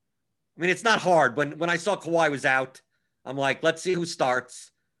estimate. I mean, it's not hard. When I saw Kawhi was out, I'm like, let's see who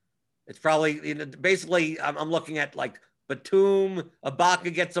starts. It's probably basically I'm looking at like Batum,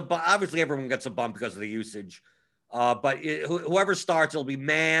 Ibaka gets a bump. Obviously everyone gets a bump because of the usage. But whoever starts, it'll be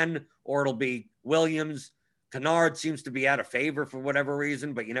Mann or it'll be Williams. Kennard seems to be out of favor for whatever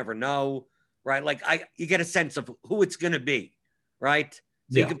reason, but you never know. Right. Like you get a sense of who it's going to be. Right.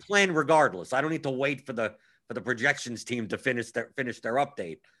 So you can plan regardless. I don't need to wait for the projections team to finish their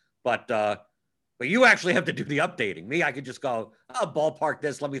update, but you actually have to do the updating. Me, I could just go, ballpark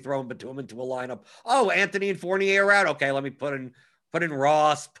this. Let me throw Batum into a lineup. Oh, Anthony and Fournier are out. Okay. Let me put in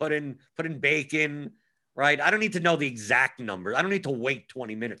Ross, put in Bacon. Right. I don't need to know the exact numbers. I don't need to wait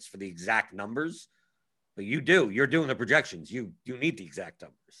 20 minutes for the exact numbers, but you're doing the projections. You need the exact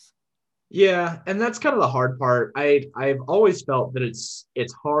numbers. Yeah, and that's kind of the hard part. I've always felt that it's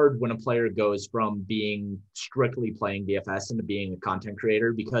hard when a player goes from being strictly playing DFS into being a content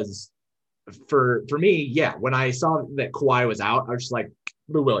creator because for me, yeah, when I saw that Kawhi was out, I was just like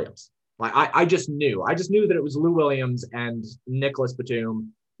Lou Williams. Like I just knew that it was Lou Williams and Nicholas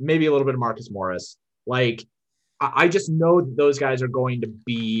Batum, maybe a little bit of Marcus Morris. Like I just know that those guys are going to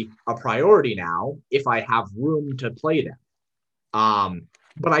be a priority now if I have room to play them.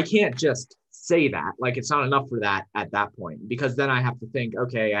 But I can't just say that. Like, it's not enough for that at that point, because then I have to think,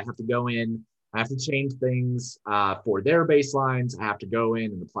 okay, I have to go in, I have to change things for their baselines. I have to go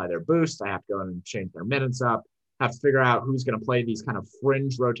in and apply their boost. I have to go in and change their minutes up. I have to figure out who's going to play these kind of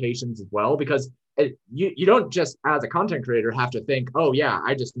fringe rotations as well, because you don't just, as a content creator, have to think, oh yeah,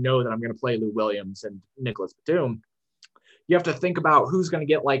 I just know that I'm going to play Lou Williams and Nicholas Batum. You have to think about who's going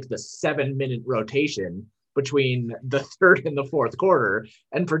to get like the 7-minute rotation between the third and the fourth quarter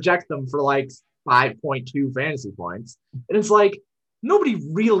and project them for like 5.2 fantasy points. And it's like, nobody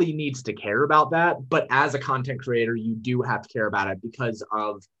really needs to care about that. But as a content creator, you do have to care about it because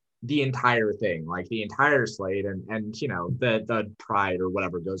of the entire thing, like the entire slate and you know, the pride or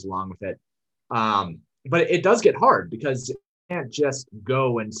whatever goes along with it. But it does get hard because you can't just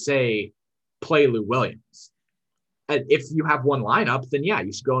go and say, play Lou Williams. If you have one lineup, then yeah,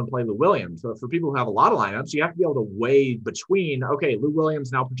 you should go and play Lou Williams. But for people who have a lot of lineups, you have to be able to weigh between, okay, Lou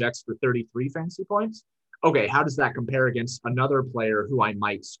Williams now projects for 33 fantasy points. Okay, how does that compare against another player who I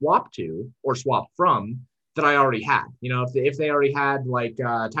might swap to or swap from that I already had? You know, if they already had like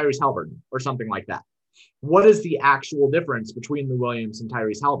Tyrese Halliburton or something like that. What is the actual difference between Lou Williams and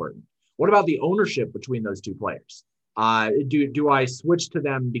Tyrese Halliburton? What about the ownership between those two players? Do I switch to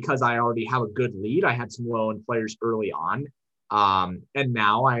them because I already have a good lead? I had some low-end players early on. And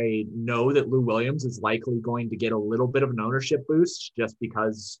now I know that Lou Williams is likely going to get a little bit of an ownership boost just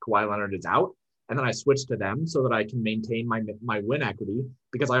because Kawhi Leonard is out. And then I switch to them so that I can maintain my win equity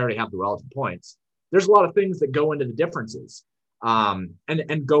because I already have the relative points. There's a lot of things that go into the differences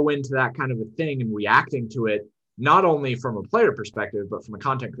and go into that kind of a thing and reacting to it, not only from a player perspective, but from a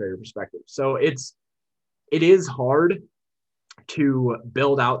content creator perspective. So it is hard to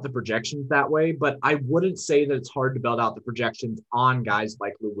build out the projections that way, but I wouldn't say that it's hard to build out the projections on guys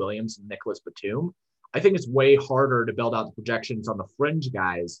like Lou Williams and Nicholas Batum. I think it's way harder to build out the projections on the fringe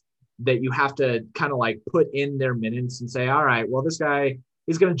guys that you have to kind of like put in their minutes and say, all right, well, this guy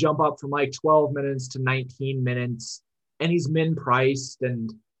is going to jump up from like 12 minutes to 19 minutes and he's min priced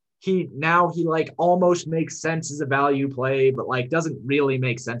and he like almost makes sense as a value play, but like doesn't really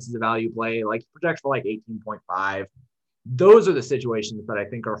make sense as a value play. Like projects for like 18.5. Those are the situations that I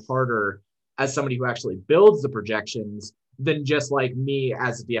think are harder as somebody who actually builds the projections than just like me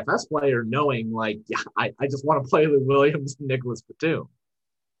as a DFS player knowing like, yeah, I just want to play with Williams and Nicholas Batum.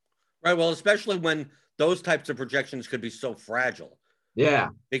 Right. Well, especially when those types of projections could be so fragile. Yeah.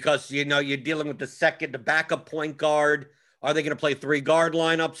 Because, you know, you're dealing with the backup point guard. Are they going to play 3 guard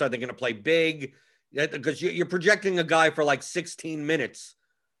lineups? Are they going to play big? Because you're projecting a guy for like 16 minutes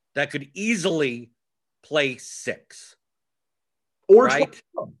that could easily play 6. Or right?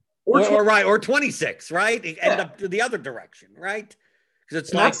 Or 26, right? End up to the other direction, right? Because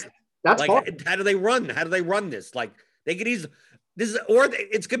it's that's like how do they run? How do they run this? Like they could easily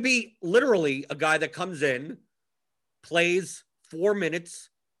it could be literally a guy that comes in, plays 4 minutes,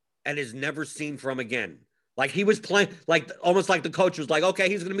 and is never seen from again. Like he was playing, like almost like the coach was like, okay,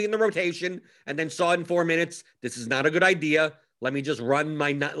 he's going to be in the rotation, and then saw in 4 minutes, this is not a good idea. Let me just run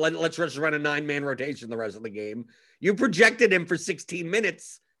let's just run a 9-man rotation the rest of the game. You projected him for 16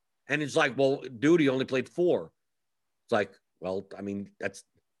 minutes, and it's like, well, dude, he only played 4. It's like, well, I mean, that's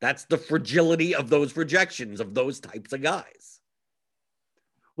the fragility of those projections of those types of guys.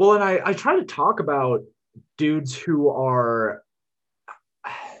 Well, and I try to talk about dudes who are,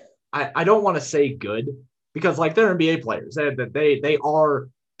 I don't want to say good, because like they're NBA players. They are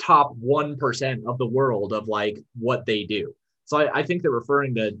top 1% of the world of like what they do. So I think that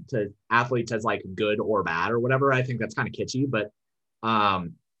referring to athletes as like good or bad or whatever, I think that's kind of kitschy, but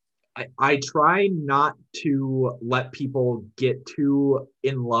I try not to let people get too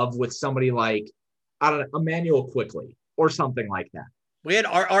in love with somebody like, I don't know, Emmanuel Quickly or something like that. We had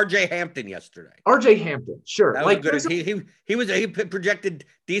RJ Hampton yesterday. RJ Hampton, sure. That like was good. He projected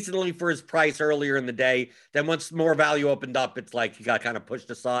decently for his price earlier in the day. Then once more value opened up, it's like he got kind of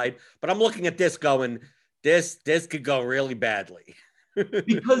pushed aside. But I'm looking at this going, this could go really badly.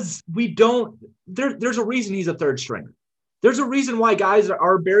 Because we don't, there's a reason he's a third stringer. There's a reason why guys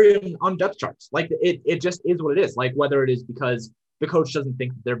are buried on depth charts. Like it just is what it is. Like whether it is because the coach doesn't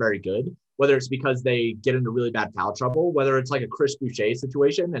think that they're very good, whether it's because they get into really bad foul trouble, whether it's like a Chris Boucher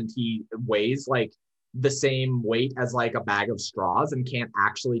situation and he weighs like the same weight as like a bag of straws and can't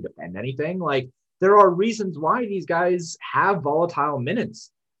actually defend anything. Like there are reasons why these guys have volatile minutes.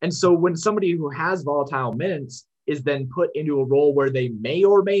 And so when somebody who has volatile minutes is then put into a role where they may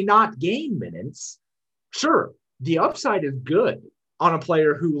or may not gain minutes, sure, the upside is good on a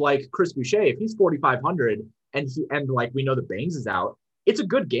player who like Chris Boucher, if he's 4,500 and like we know that Baines is out, it's a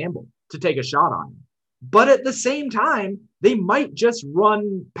good gamble to take a shot on him. But at the same time, they might just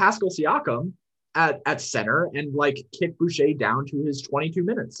run Pascal Siakam at center and like kick Boucher down to his 22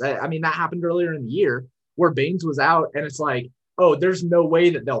 minutes. I mean, that happened earlier in the year where Baines was out, and it's like, oh, there's no way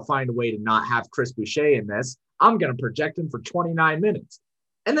that they'll find a way to not have Chris Boucher in this. I'm going to project him for 29 minutes.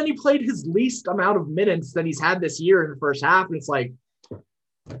 And then he played his least amount of minutes that he's had this year in the first half. And it's like,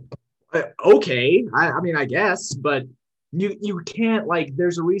 okay, I mean, I guess, but you can't, like,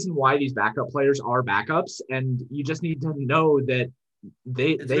 there's a reason why these backup players are backups, and you just need to know that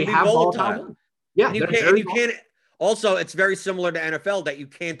they have volatile. Yeah, and you can't. Also, it's very similar to NFL that you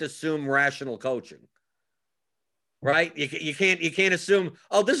can't assume rational coaching, right? You can't assume,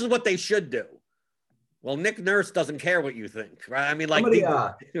 oh, this is what they should do. Well, Nick Nurse doesn't care what you think, right? I mean, like,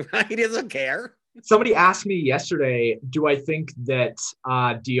 right? He doesn't care. Somebody asked me yesterday, do I think that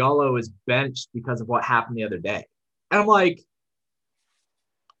Diallo is benched because of what happened the other day? And I'm like,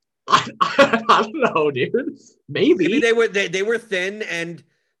 I don't know, dude. Maybe they were thin and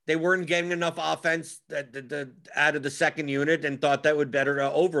they weren't getting enough offense out of the second unit and thought that would better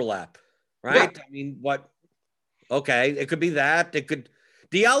overlap, right? Yeah. I mean, what? Okay, it could be that.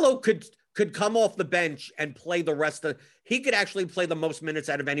 Diallo could come off the bench and play the rest of. He could actually play the most minutes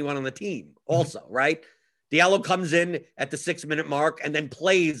out of anyone on the team. Also, right? Diallo comes in at the 6-minute mark and then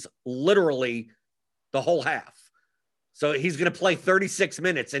plays literally the whole half. So he's going to play 36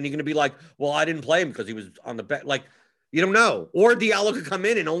 minutes, and you're going to be like, well, I didn't play him because he was on the bench. Like, you don't know. Or Diallo could come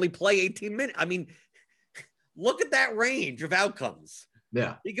in and only play 18 minutes. I mean, look at that range of outcomes.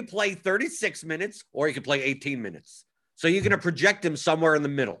 Yeah. He could play 36 minutes or he could play 18 minutes. So you're going to project him somewhere in the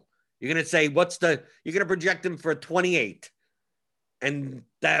middle. You're going to say, you're going to project him for 28. And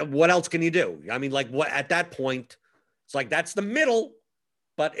what else can you do? I mean, like, what at that point, it's like, that's the middle.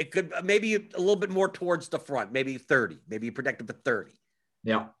 But it could maybe a little bit more towards the front, maybe 30. Maybe you project him for 30.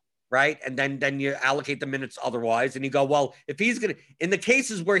 Yeah. Right. And then you allocate the minutes otherwise. And you go, well, if he's going to, in the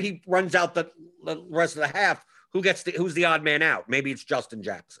cases where he runs out the rest of the half, who's the odd man out? Maybe it's Justin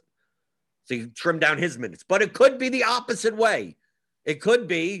Jackson. So you trim down his minutes. But it could be the opposite way. It could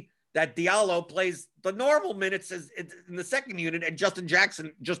be that Diallo plays the normal minutes in the second unit and Justin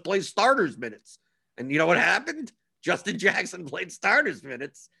Jackson just plays starters minutes. And you know what happened? Justin Jackson played starters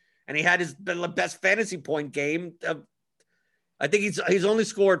minutes, and he had his best fantasy point game. I think he's only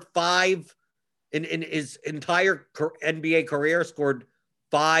scored 5 in his entire NBA career, scored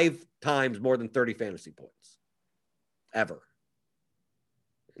 5 times more than 30 fantasy points ever.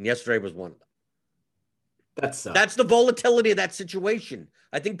 And yesterday was one of them. That's the volatility of that situation.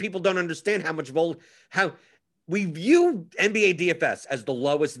 I think people don't understand how much how we view NBA DFS as the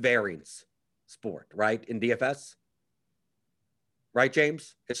lowest variance sport, right? In DFS. Right,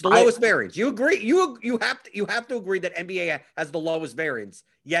 James? It's the lowest variance. You agree? You have to agree that NBA has the lowest variance.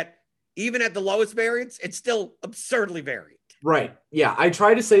 Yet, even at the lowest variance, it's still absurdly variant. Right. Yeah. I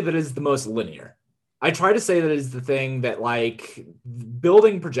try to say that it's the most linear. I try to say that is the thing that, like,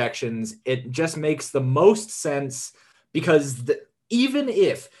 building projections, it just makes the most sense because even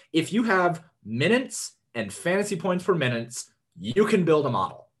if you have minutes and fantasy points per minutes, you can build a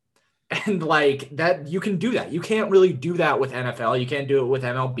model. And like that, you can do that. You can't really do that with NFL. You can't do it with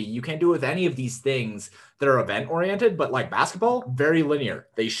MLB. You can't do it with any of these things that are event oriented, but like basketball, very linear.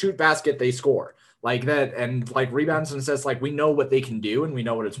 They shoot basket, they score like that. And like rebounds and assists, like we know what they can do and we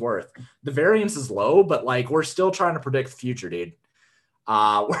know what it's worth. The variance is low, but like we're still trying to predict the future, dude.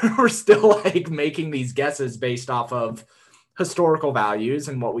 We're still like making these guesses based off of historical values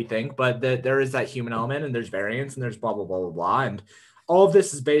and what we think, but there is that human element and there's variance and there's blah, blah, blah, blah, blah. And all of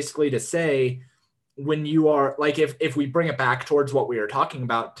this is basically to say when you are like, if we bring it back towards what we were talking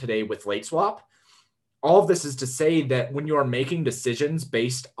about today with late swap, all of this is to say that when you are making decisions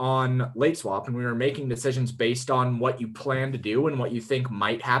based on late swap and we are making decisions based on what you plan to do and what you think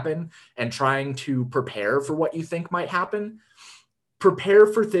might happen and trying to prepare for what you think might happen, prepare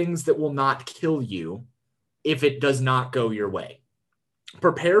for things that will not kill you if it does not go your way.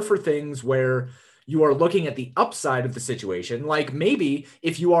 Prepare for things where you are looking at the upside of the situation. Like maybe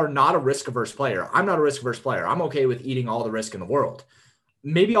if you are not a risk-averse player, I'm not a risk-averse player. I'm okay with eating all the risk in the world.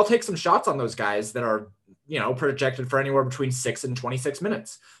 Maybe I'll take some shots on those guys that are, projected for anywhere between 6 and 26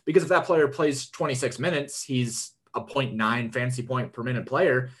 minutes. Because if that player plays 26 minutes, he's a 0.9 fantasy point per minute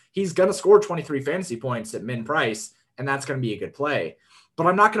player. He's going to score 23 fantasy points at min price, and that's going to be a good play. But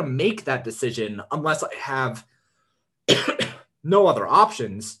I'm not going to make that decision unless I have no other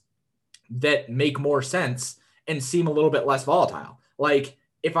options that make more sense and seem a little bit less volatile. Like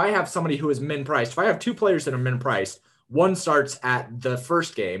if I have somebody who is min priced, if I have 2 players that are min priced, One starts at the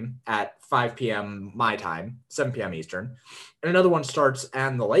first game at 5 p.m. my time, 7 p.m. Eastern. And another one starts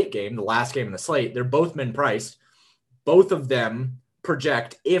on the late game, the last game in the slate. They're both min priced. Both of them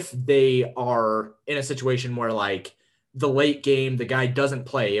project if they are in a situation where like the late game, the guy doesn't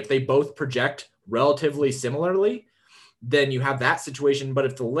play. If they both project relatively similarly, then you have that situation. But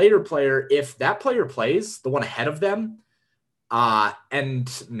if the later player, if that player plays, the one ahead of them, and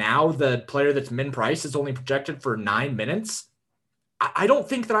now the player that's min price is only projected for 9 minutes, I don't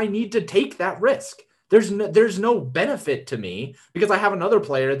think that I need to take that risk. There's no benefit to me because I have another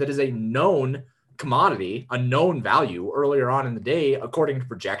player that is a known commodity, a known value earlier on in the day, according to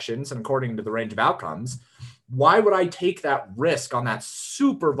projections and according to the range of outcomes. Why would I take that risk on that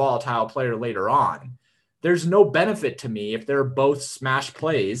super volatile player later on? There's no benefit to me if they're both smash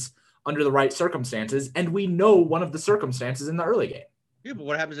plays under the right circumstances, and we know one of the circumstances in the early game. Yeah, but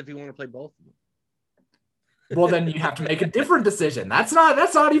what happens if you want to play both of them? Well, then you have to make a different decision. That's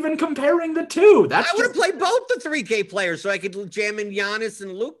not even comparing the two. I would have played both the 3K players so I could jam in Giannis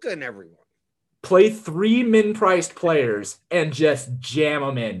and Luka and everyone. Play 3 min-priced players and just jam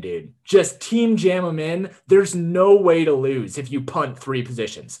them in, dude. Just team jam them in. There's no way to lose if you punt 3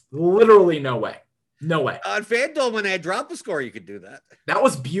 positions. Literally no way. No way. On FanDuel, when they had drop the score, you could do that. That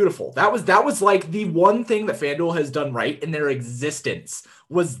was beautiful. That was like the one thing that FanDuel has done right in their existence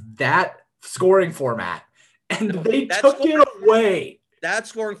was that scoring format. And they took it away. That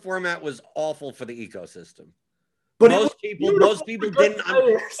scoring format was awful for the ecosystem. But most people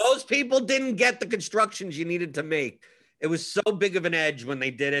didn't get the constructions you needed to make. It was so big of an edge when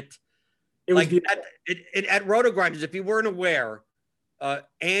they did it. It was like at Roto-Grinders, if you weren't aware,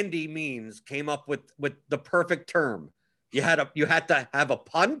 Andy Means came up with the perfect term. You had to have a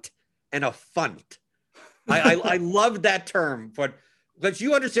punt and a funt. I love that term, but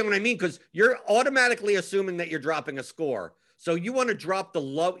you understand what I mean, because you're automatically assuming that you're dropping a score. So you want to drop the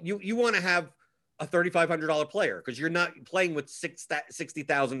low. You want to have a $3,500 player because you're not playing with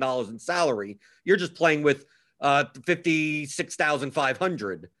 $60,000 in salary. You're just playing with $56,500.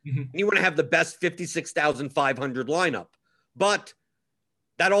 Mm-hmm. You want to have the best $56,500 lineup, but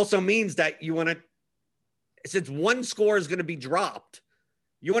that also means that you want to, since one score is going to be dropped,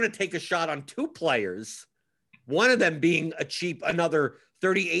 you want to take a shot on 2 players, one of them being another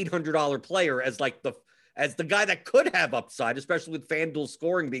 $3,800 player as the guy that could have upside, especially with FanDuel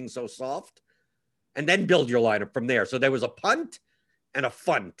scoring being so soft, and then build your lineup from there. So there was a punt and a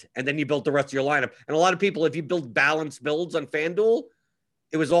funt, and then you built the rest of your lineup. And a lot of people, if you build balanced builds on FanDuel,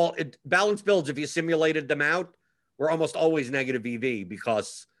 balanced builds, if you simulated them out, were almost always negative EV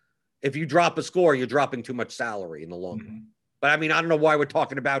because if you drop a score, you're dropping too much salary in the long run. But I mean, I don't know why we're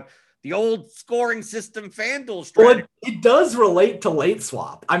talking about the old scoring system FanDuel strategy. Well, it does relate to late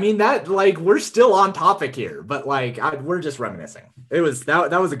swap. I mean, that we're still on topic here, but we're just reminiscing.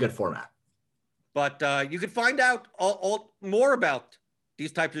 That was a good format. But you could find out all more about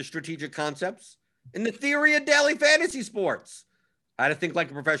these types of strategic concepts in the Theory of Daily Fantasy Sports. How to think like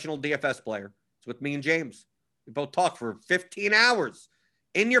a professional DFS player. It's with me and James. We both talk for 15 hours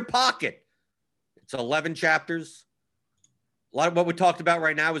in your pocket. It's 11 chapters. A lot of what we talked about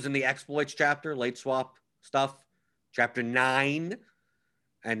right now is in the exploits chapter, late swap stuff, chapter 9,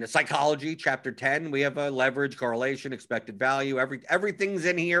 and the psychology, chapter 10. We have a leverage, correlation, expected value. Everything's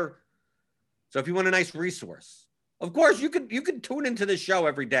in here. So if you want a nice resource, of course, you could tune into this show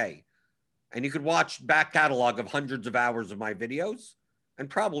every day, and you could watch back catalog of hundreds of hours of my videos and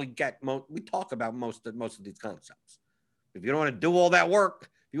probably we talk about most of these concepts. If you don't want to do all that work, if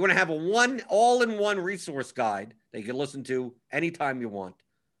you want to have a all-in-one resource guide that you can listen to anytime you want,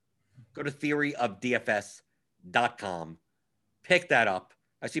 go to theoryofdfs.com. Pick that up.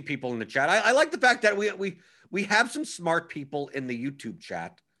 I see people in the chat. I like the fact that we have some smart people in the YouTube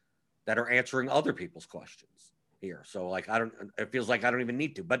chat that are answering other people's questions here. So it feels like I don't even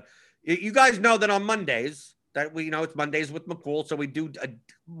need to. But you guys know that on Mondays, that it's Mondays with McCool, so we do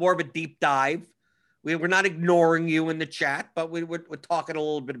more of a deep dive. We're not ignoring you in the chat, but we're talking a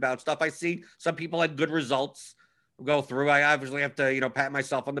little bit about stuff. I see some people had good results. We'll go through. I obviously have to, pat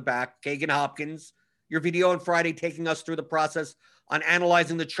myself on the back. Kagan Hopkins, your video on Friday taking us through the process on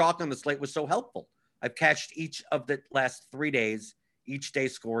analyzing the chalk on the slate was so helpful. I've cashed each of the last 3 days, each day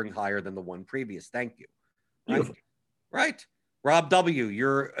scoring higher than the one previous. Thank you. Right. Rob W.,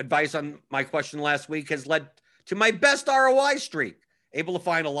 your advice on my question last week has led to my best ROI streak. Able to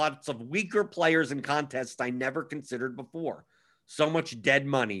find lots of weaker players in contests I never considered before. So much dead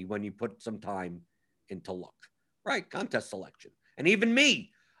money when you put some time into luck. Right, contest selection. And even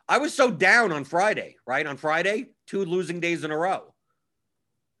me, I was so down on Friday, right? On Friday, 2 losing days in a row.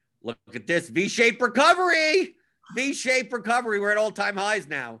 Look at this V-shaped recovery. V-shaped recovery. We're at all-time highs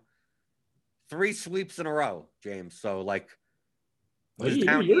now. 3 sweeps in a row, James. So like, well,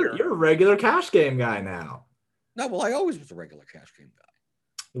 you're a regular cash game guy now. No, well, I always was a regular cash game guy.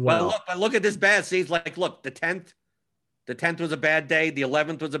 Well, but look at this bad. See, like, look, the 10th was a bad day. The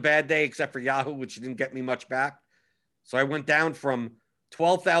 11th was a bad day, except for Yahoo, which didn't get me much back. So I went down from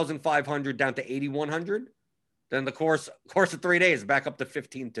 12,500 down to 8,100. Then the course of 3 days, back up to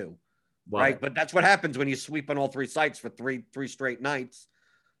 15.2. Right. But that's what happens when you sweep on all 3 sites for three straight nights.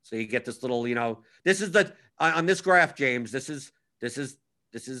 So you get this little, this is on this graph, James, this is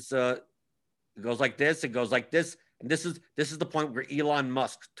it goes like this, it goes like this. And this is the point where Elon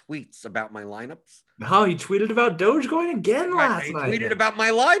Musk tweets about my lineups. No, he tweeted about Dogecoin again last night. He tweeted about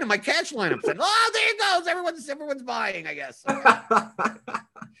my line and my cash lineup. Said, "Oh, there it goes. Everyone's buying." I guess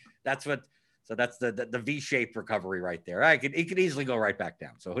that's the V-shaped recovery right there. It could easily go right back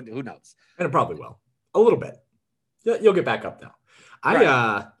down. So who knows? And it probably will a little bit. You'll get back up though.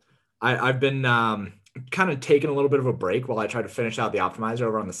 I've been kind of taking a little bit of a break while I try to finish out the optimizer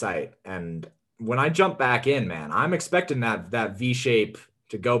over on the site. And when I jump back in, man, I'm expecting that V shape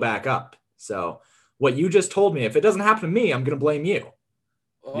to go back up. So what you just told me, if it doesn't happen to me, I'm going to blame you.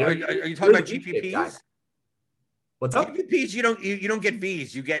 Are you talking about GPPs? What's up? GPPs, you don't get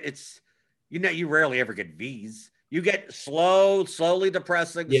Vs. You rarely ever get Vs. You get slowly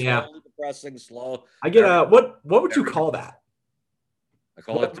depressing, slow. I get what would you call that? I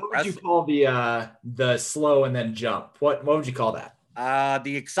call it what would you call the slow and then jump? What would you call that?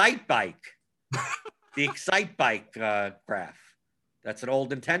 The Excite Bike. The Excite Bike graph. That's an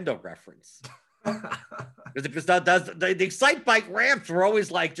old Nintendo reference. Because the Excite Bike ramps were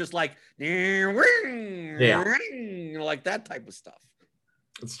always like like that type of stuff.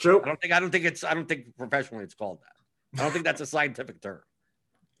 It's true. I don't think professionally it's called that. I don't think that's a scientific term.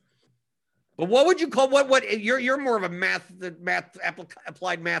 But what would you call what you're more of a math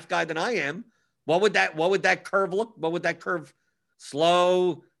applied math guy than I am. What would that curve look? What would that curve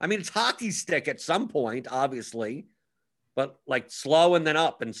slow? I mean, it's hockey stick at some point, obviously, but like slow and then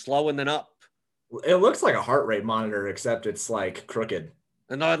up and slow and then up. It looks like a heart rate monitor, except it's like crooked.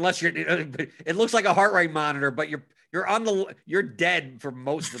 No, unless it looks like a heart rate monitor, but you're dead for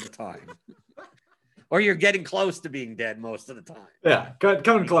most of the time. Or you're getting close to being dead most of the time. Yeah,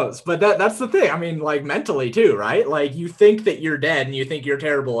 coming close. But that's the thing. I mean, like mentally too, right? Like you think that you're dead and you think you're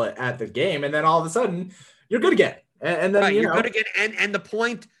terrible at the game. And then all of a sudden you're good again. And then you're good again. And the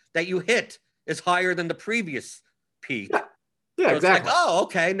point that you hit is higher than the previous peak. Yeah, so exactly. It's like, oh,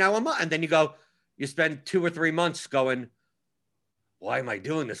 okay, now I'm up. And then you spend 2 or 3 months going, why am I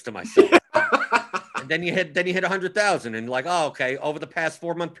doing this to myself? And then you hit 100,000 and like, oh, okay. Over the past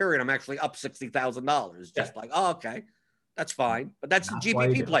 4-month period, I'm actually up $60,000. Just like, oh, okay, that's fine. But that's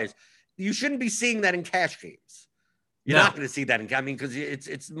GPP plays. You shouldn't be seeing that in cash games. You're not going to see that because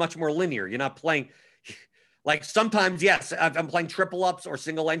it's much more linear. You're not playing like sometimes. Yes, I'm playing triple ups or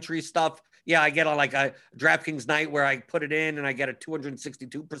single entry stuff. Yeah, I get on like a DraftKings night where I put it in and I get a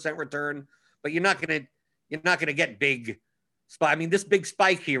 262% return. But you're not gonna get big spike. I mean, this big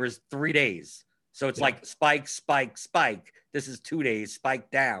spike here is 3 days. So it's like spike, spike, spike. This is 2 days, spike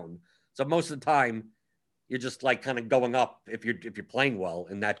down. So most of the time, you're just like kind of going up if you're playing well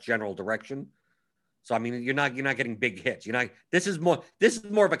in that general direction. So I mean, you're not getting big hits. This is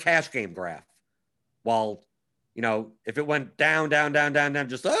more of a cash game graph. While if it went down,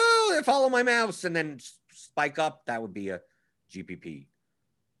 just follow my mouse and then spike up, that would be a GPP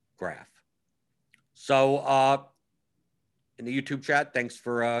graph. So in the YouTube chat, thanks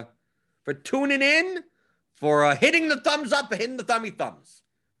for tuning in, for hitting the thumbs up, hitting the thumbs.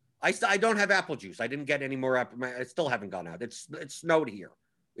 I don't have apple juice. I didn't get any more apple. I still haven't gone out. It snowed here.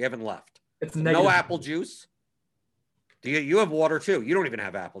 We haven't left. It's no apple juice. You have water too? You don't even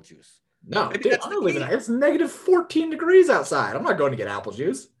have apple juice. No, dude, it's negative 14 degrees outside. I'm not going to get apple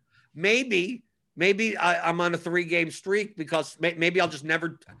juice. Maybe I'm on a 3-game streak because maybe I'll just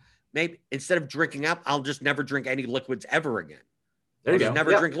never. Maybe instead of drinking up, I'll just never drink any liquids ever again. There you go.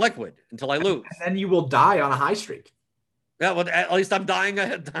 Never drink liquid until I lose. And then you will die on a high streak. Yeah, well, at least I'm dying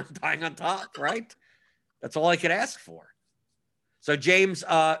on top, right? That's all I could ask for. So James,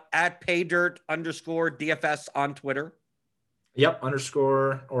 at paydirt_DFS on Twitter. Yep,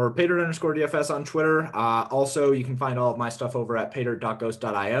 _paydirt_DFS on Twitter. Also, you can find all of my stuff over at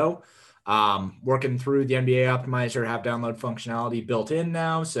paydirt.ghost.io. Working through the NBA optimizer, have download functionality built in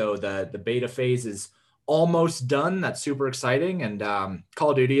now. So the beta phase is almost done. That's super exciting. And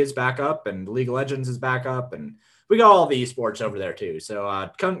Call of Duty is back up and League of Legends is back up. And we got all the esports over there too. So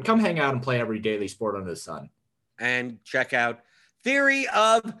come hang out and play every daily sport under the sun. And check out Theory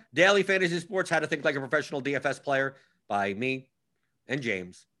of Daily Fantasy Sports, How to Think Like a Professional DFS Player by me and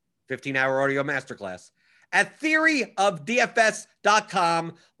James. 15-hour audio masterclass at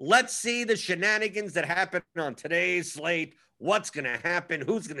theoryofdfs.com. Let's see the shenanigans that happened on today's slate. What's going to happen?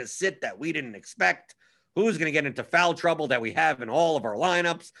 Who's going to sit that we didn't expect? Who's going to get into foul trouble that we have in all of our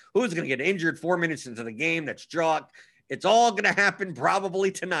lineups? Who's going to get injured 4 minutes into the game that's chalk? It's all going to happen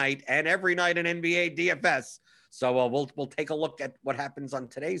probably tonight and every night in NBA DFS. So we'll take a look at what happens on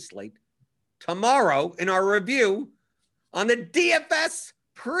today's slate tomorrow in our review on the DFS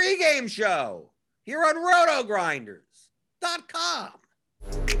pregame show here on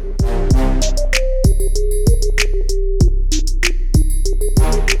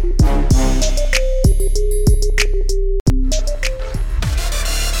rotogrinders.com.